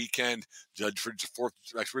long weekend. fourth.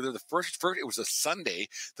 Actually, the first. It was a Sunday,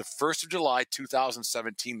 the 1st of July,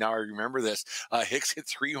 2017. Now I remember this. Hicks hit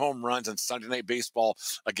 3 home runs on Sunday Night Baseball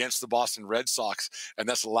against the Boston Red Sox, and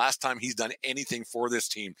that's the last time he's done anything for this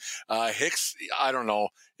team. Hicks, I don't know.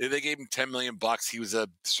 They gave him $10 million. He was a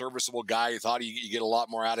serviceable guy. You thought you get a lot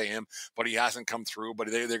more out of him, but he hasn't come through. But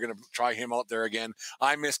they're going to try him out there again.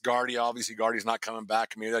 I miss Gardy. Obviously, Gardy's not coming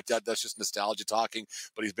back. I mean, that's just nostalgia talking.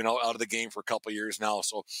 But he's been out of the game for a couple of years now.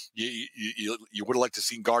 So you would have liked to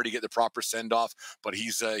see Gardy get the proper send off, but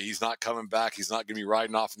he's not coming back. He's not going to be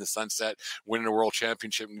riding off in the sunset, winning a world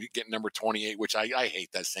championship and getting number 28. Which I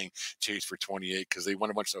hate that saying, chase for 28, because they won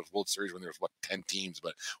a bunch of World Series when there was 10 teams.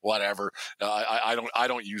 But whatever. I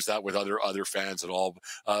don't use that with other fans at all.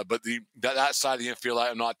 But that side of the infield,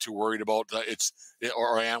 I'm not too worried about.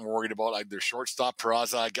 I am worried about. Their shortstop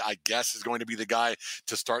Peraza, I guess, is going to be the guy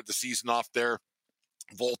to start the season off there.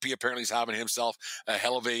 Volpe apparently is having himself a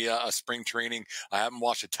hell of a spring training. I haven't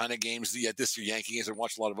watched a ton of games yet this year, Yankee games. I've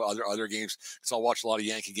watched a lot of other games, so I'll watch a lot of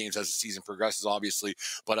Yankee games as the season progresses, obviously.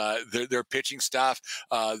 But their pitching staff,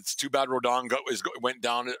 it's too bad Rodon went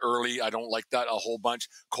down early. I don't like that a whole bunch.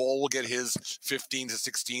 Cole will get his 15 to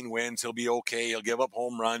 16 wins. He'll be okay. He'll give up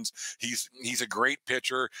home runs. He's a great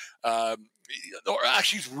pitcher. Actually,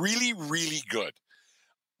 he's really, really good.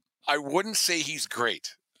 I wouldn't say he's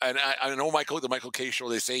great. And I know the Michael K show,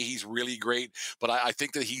 they say he's really great, but I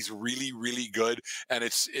think that he's really, really good. And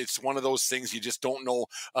it's one of those things you just don't know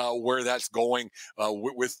where that's going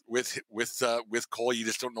with Cole. You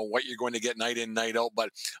just don't know what you're going to get night in, night out. But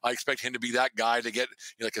I expect him to be that guy to get,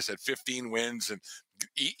 like I said, 15 wins and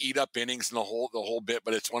eat up innings and the whole bit.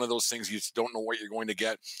 But it's one of those things you just don't know what you're going to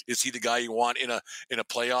get. Is he the guy you want in a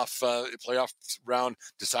playoff round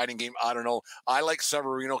deciding game? I don't know. I like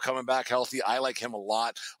Severino coming back healthy. I like him a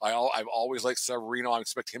lot. I've always liked Severino. I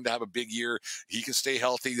expect him to have a big year. He can stay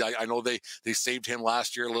healthy. I know they saved him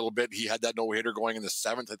last year a little bit. He had that no-hitter going in the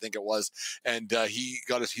 7th, I think it was, and he's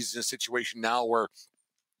in a situation now where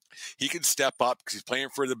he can step up because he's playing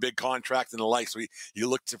for the big contract and the like. So you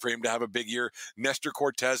look for him to have a big year. Nestor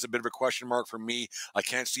Cortez, a bit of a question mark for me. I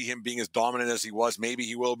can't see him being as dominant as he was. Maybe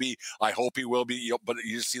he will be. I hope he will be. But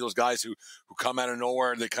you just see those guys who come out of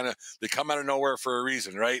nowhere. They come out of nowhere for a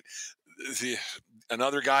reason, right?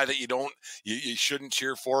 Another guy that you shouldn't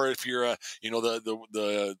cheer for if you're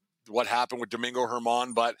the what happened with Domingo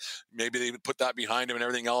Germán, but maybe they put that behind him and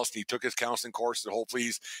everything else. And he took his counseling course, and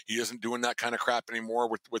hopefully he isn't doing that kind of crap anymore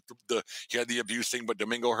with he had the abuse thing. But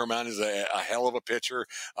Domingo Germán is a hell of a pitcher.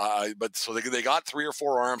 But so they got 3 or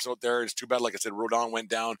 4 arms out there. It's too bad, like I said, Rodon went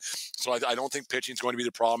down. So I don't think pitching is going to be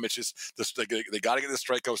the problem. It's just they got to get the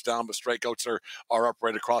strikeouts down, but strikeouts are up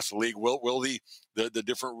right across the league. Will the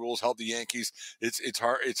different rules help the Yankees? It's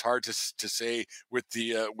hard to say with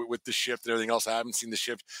the shift and everything else. I haven't seen the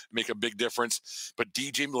shift make a big difference, but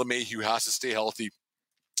DJ LeMahieu has to stay healthy.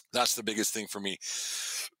 That's the biggest thing for me.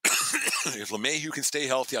 If LeMahieu can stay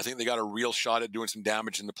healthy, I think they got a real shot at doing some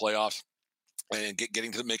damage in the playoffs and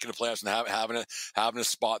getting to making the playoffs and having a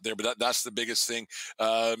spot there. But that's the biggest thing.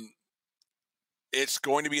 It's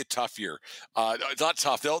going to be a tough year. It's not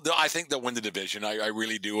tough. I think they'll win the division. I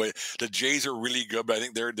really do. The Jays are really good, but I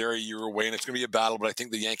think they're a year away, and it's going to be a battle. But I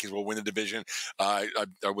think the Yankees will win the division. I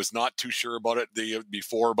was not too sure about it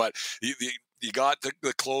before, but you got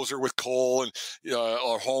the closer with Cole and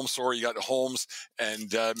or Holmes. Sorry, you got Holmes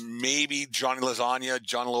and maybe Johnny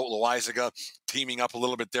Loizaga teaming up a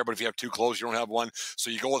little bit there. But if you have 2 closers, you don't have one. So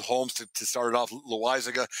you go with Holmes to start it off.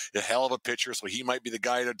 Loizaga, a hell of a pitcher, so he might be the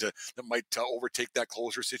guy that might overtake that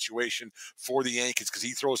closer situation for the Yankees because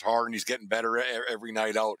he throws hard and he's getting better every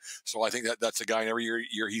night out. So I think that's a guy, and every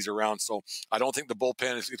year he's around. So I don't think the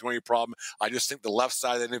bullpen is going to be a problem. I just think the left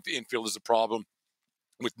side of the infield is a problem,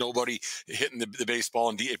 with nobody hitting the baseball.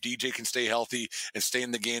 And if DJ can stay healthy and stay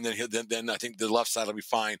in the game, then I think the left side will be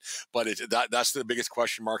fine. But that's the biggest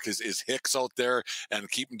question mark is Hicks out there, and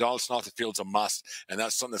keeping Donaldson off the field is a must. And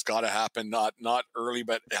that's something that's got to happen, not early,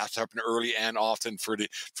 but it has to happen early and often for the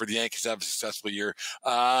Yankees to have a successful year.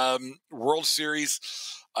 World Series,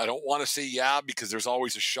 I don't want to say yeah because there's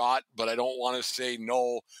always a shot, but I don't want to say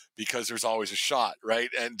no because there's always a shot, right?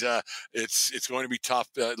 And it's going to be tough.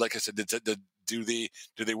 Like I said, do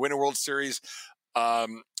they win a World Series?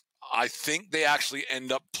 I think they actually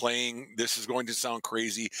end up playing, this is going to sound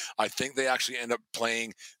crazy, I think they actually end up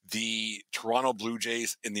playing the Toronto Blue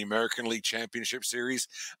Jays in the American League Championship Series.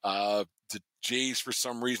 The Jays, for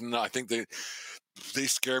some reason, I think they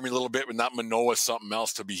scare me a little bit, but not Manoah, something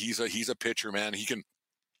else to be. He's a pitcher, man. He can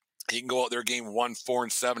go out there game 1, 4,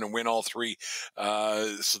 and 7 and win all 3.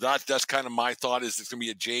 So that's kind of my thought, is it's going to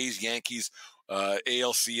be a Jays, Yankees,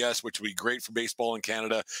 ALCS, which would be great for baseball in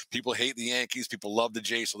Canada. People hate the Yankees. People love the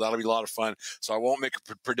Jays, so that'll be a lot of fun. So I won't make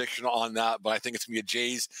a prediction on that, but I think it's going to be a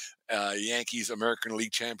Jays Yankees American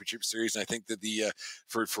League Championship Series, and I think that the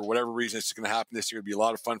for whatever reason it's going to happen this year. It'll be a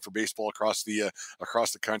lot of fun for baseball across the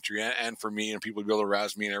country, and for me, and people will be able to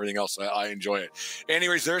razz me and everything else. I enjoy it.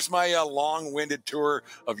 Anyways, there's my long-winded tour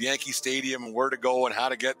of Yankee Stadium and where to go and how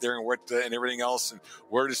to get there and and everything else, and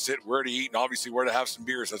where to sit, where to eat, and obviously where to have some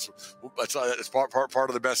beers. That's part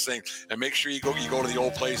of the best thing. And make sure you go to the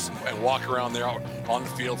old place and walk around there out on the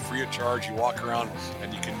field free of charge. You walk around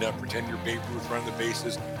and you can pretend you're Babe Ruth running the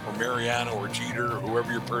bases, or Mariano or Jeter or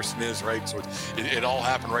whoever your person is, right? So it all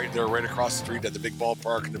happened right there, right across the street at the big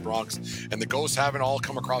ballpark in the Bronx. And the Ghosts haven't all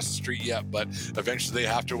come across the street yet, but eventually they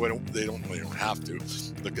have to. They don't have to.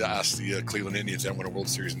 Ask the Cleveland Indians that won a World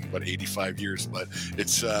Series in about 85 years. But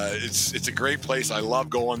it's a great place. I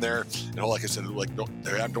love going there. Like I said,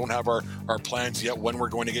 don't have our plans yet when we're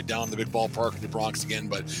going to get down to the big ballpark in the Bronx again.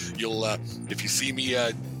 But you'll if you see me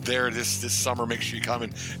there this summer, make sure you come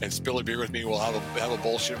and spill a beer with me. We'll have a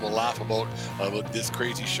bullshit. We'll laugh about this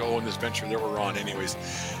crazy show and this venture that we're on. Anyways,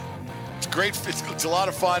 it's great. It's a lot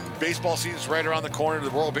of fun. Baseball season's right around the corner.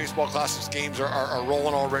 The World Baseball Classics games are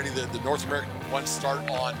rolling already. The North American ones start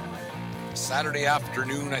on Saturday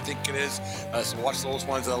afternoon, I think it is. So watch those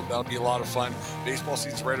ones. That'll be a lot of fun. Baseball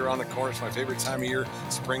season's right around the corner. It's my favorite time of year,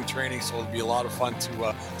 spring training. So it'll be a lot of fun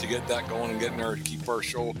to get that going and keep our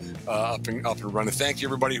show up and running. Thank you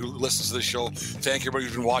everybody who listens to the show. Thank you everybody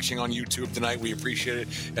who's been watching on YouTube tonight. We appreciate it.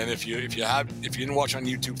 And if you didn't watch on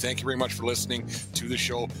YouTube, thank you very much for listening to the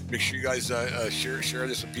show. Make sure you guys share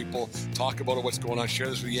this with people. Talk about what's going on. Share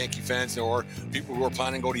this with Yankee fans or people who are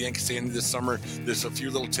planning to go to Yankee Stadium this summer. There's a few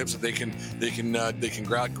little tips that they can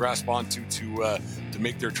grasp onto to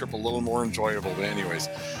make their trip a little more enjoyable. But anyways,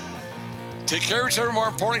 take care of each other. More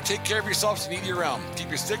importantly, take care of yourselves and eat you around. Keep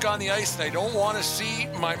your stick on the ice, and I don't want to see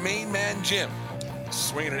my main man Jim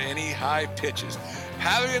swinging at any high pitches.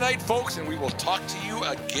 Have a good night, folks, and we will talk to you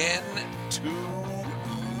again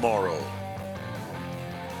tomorrow.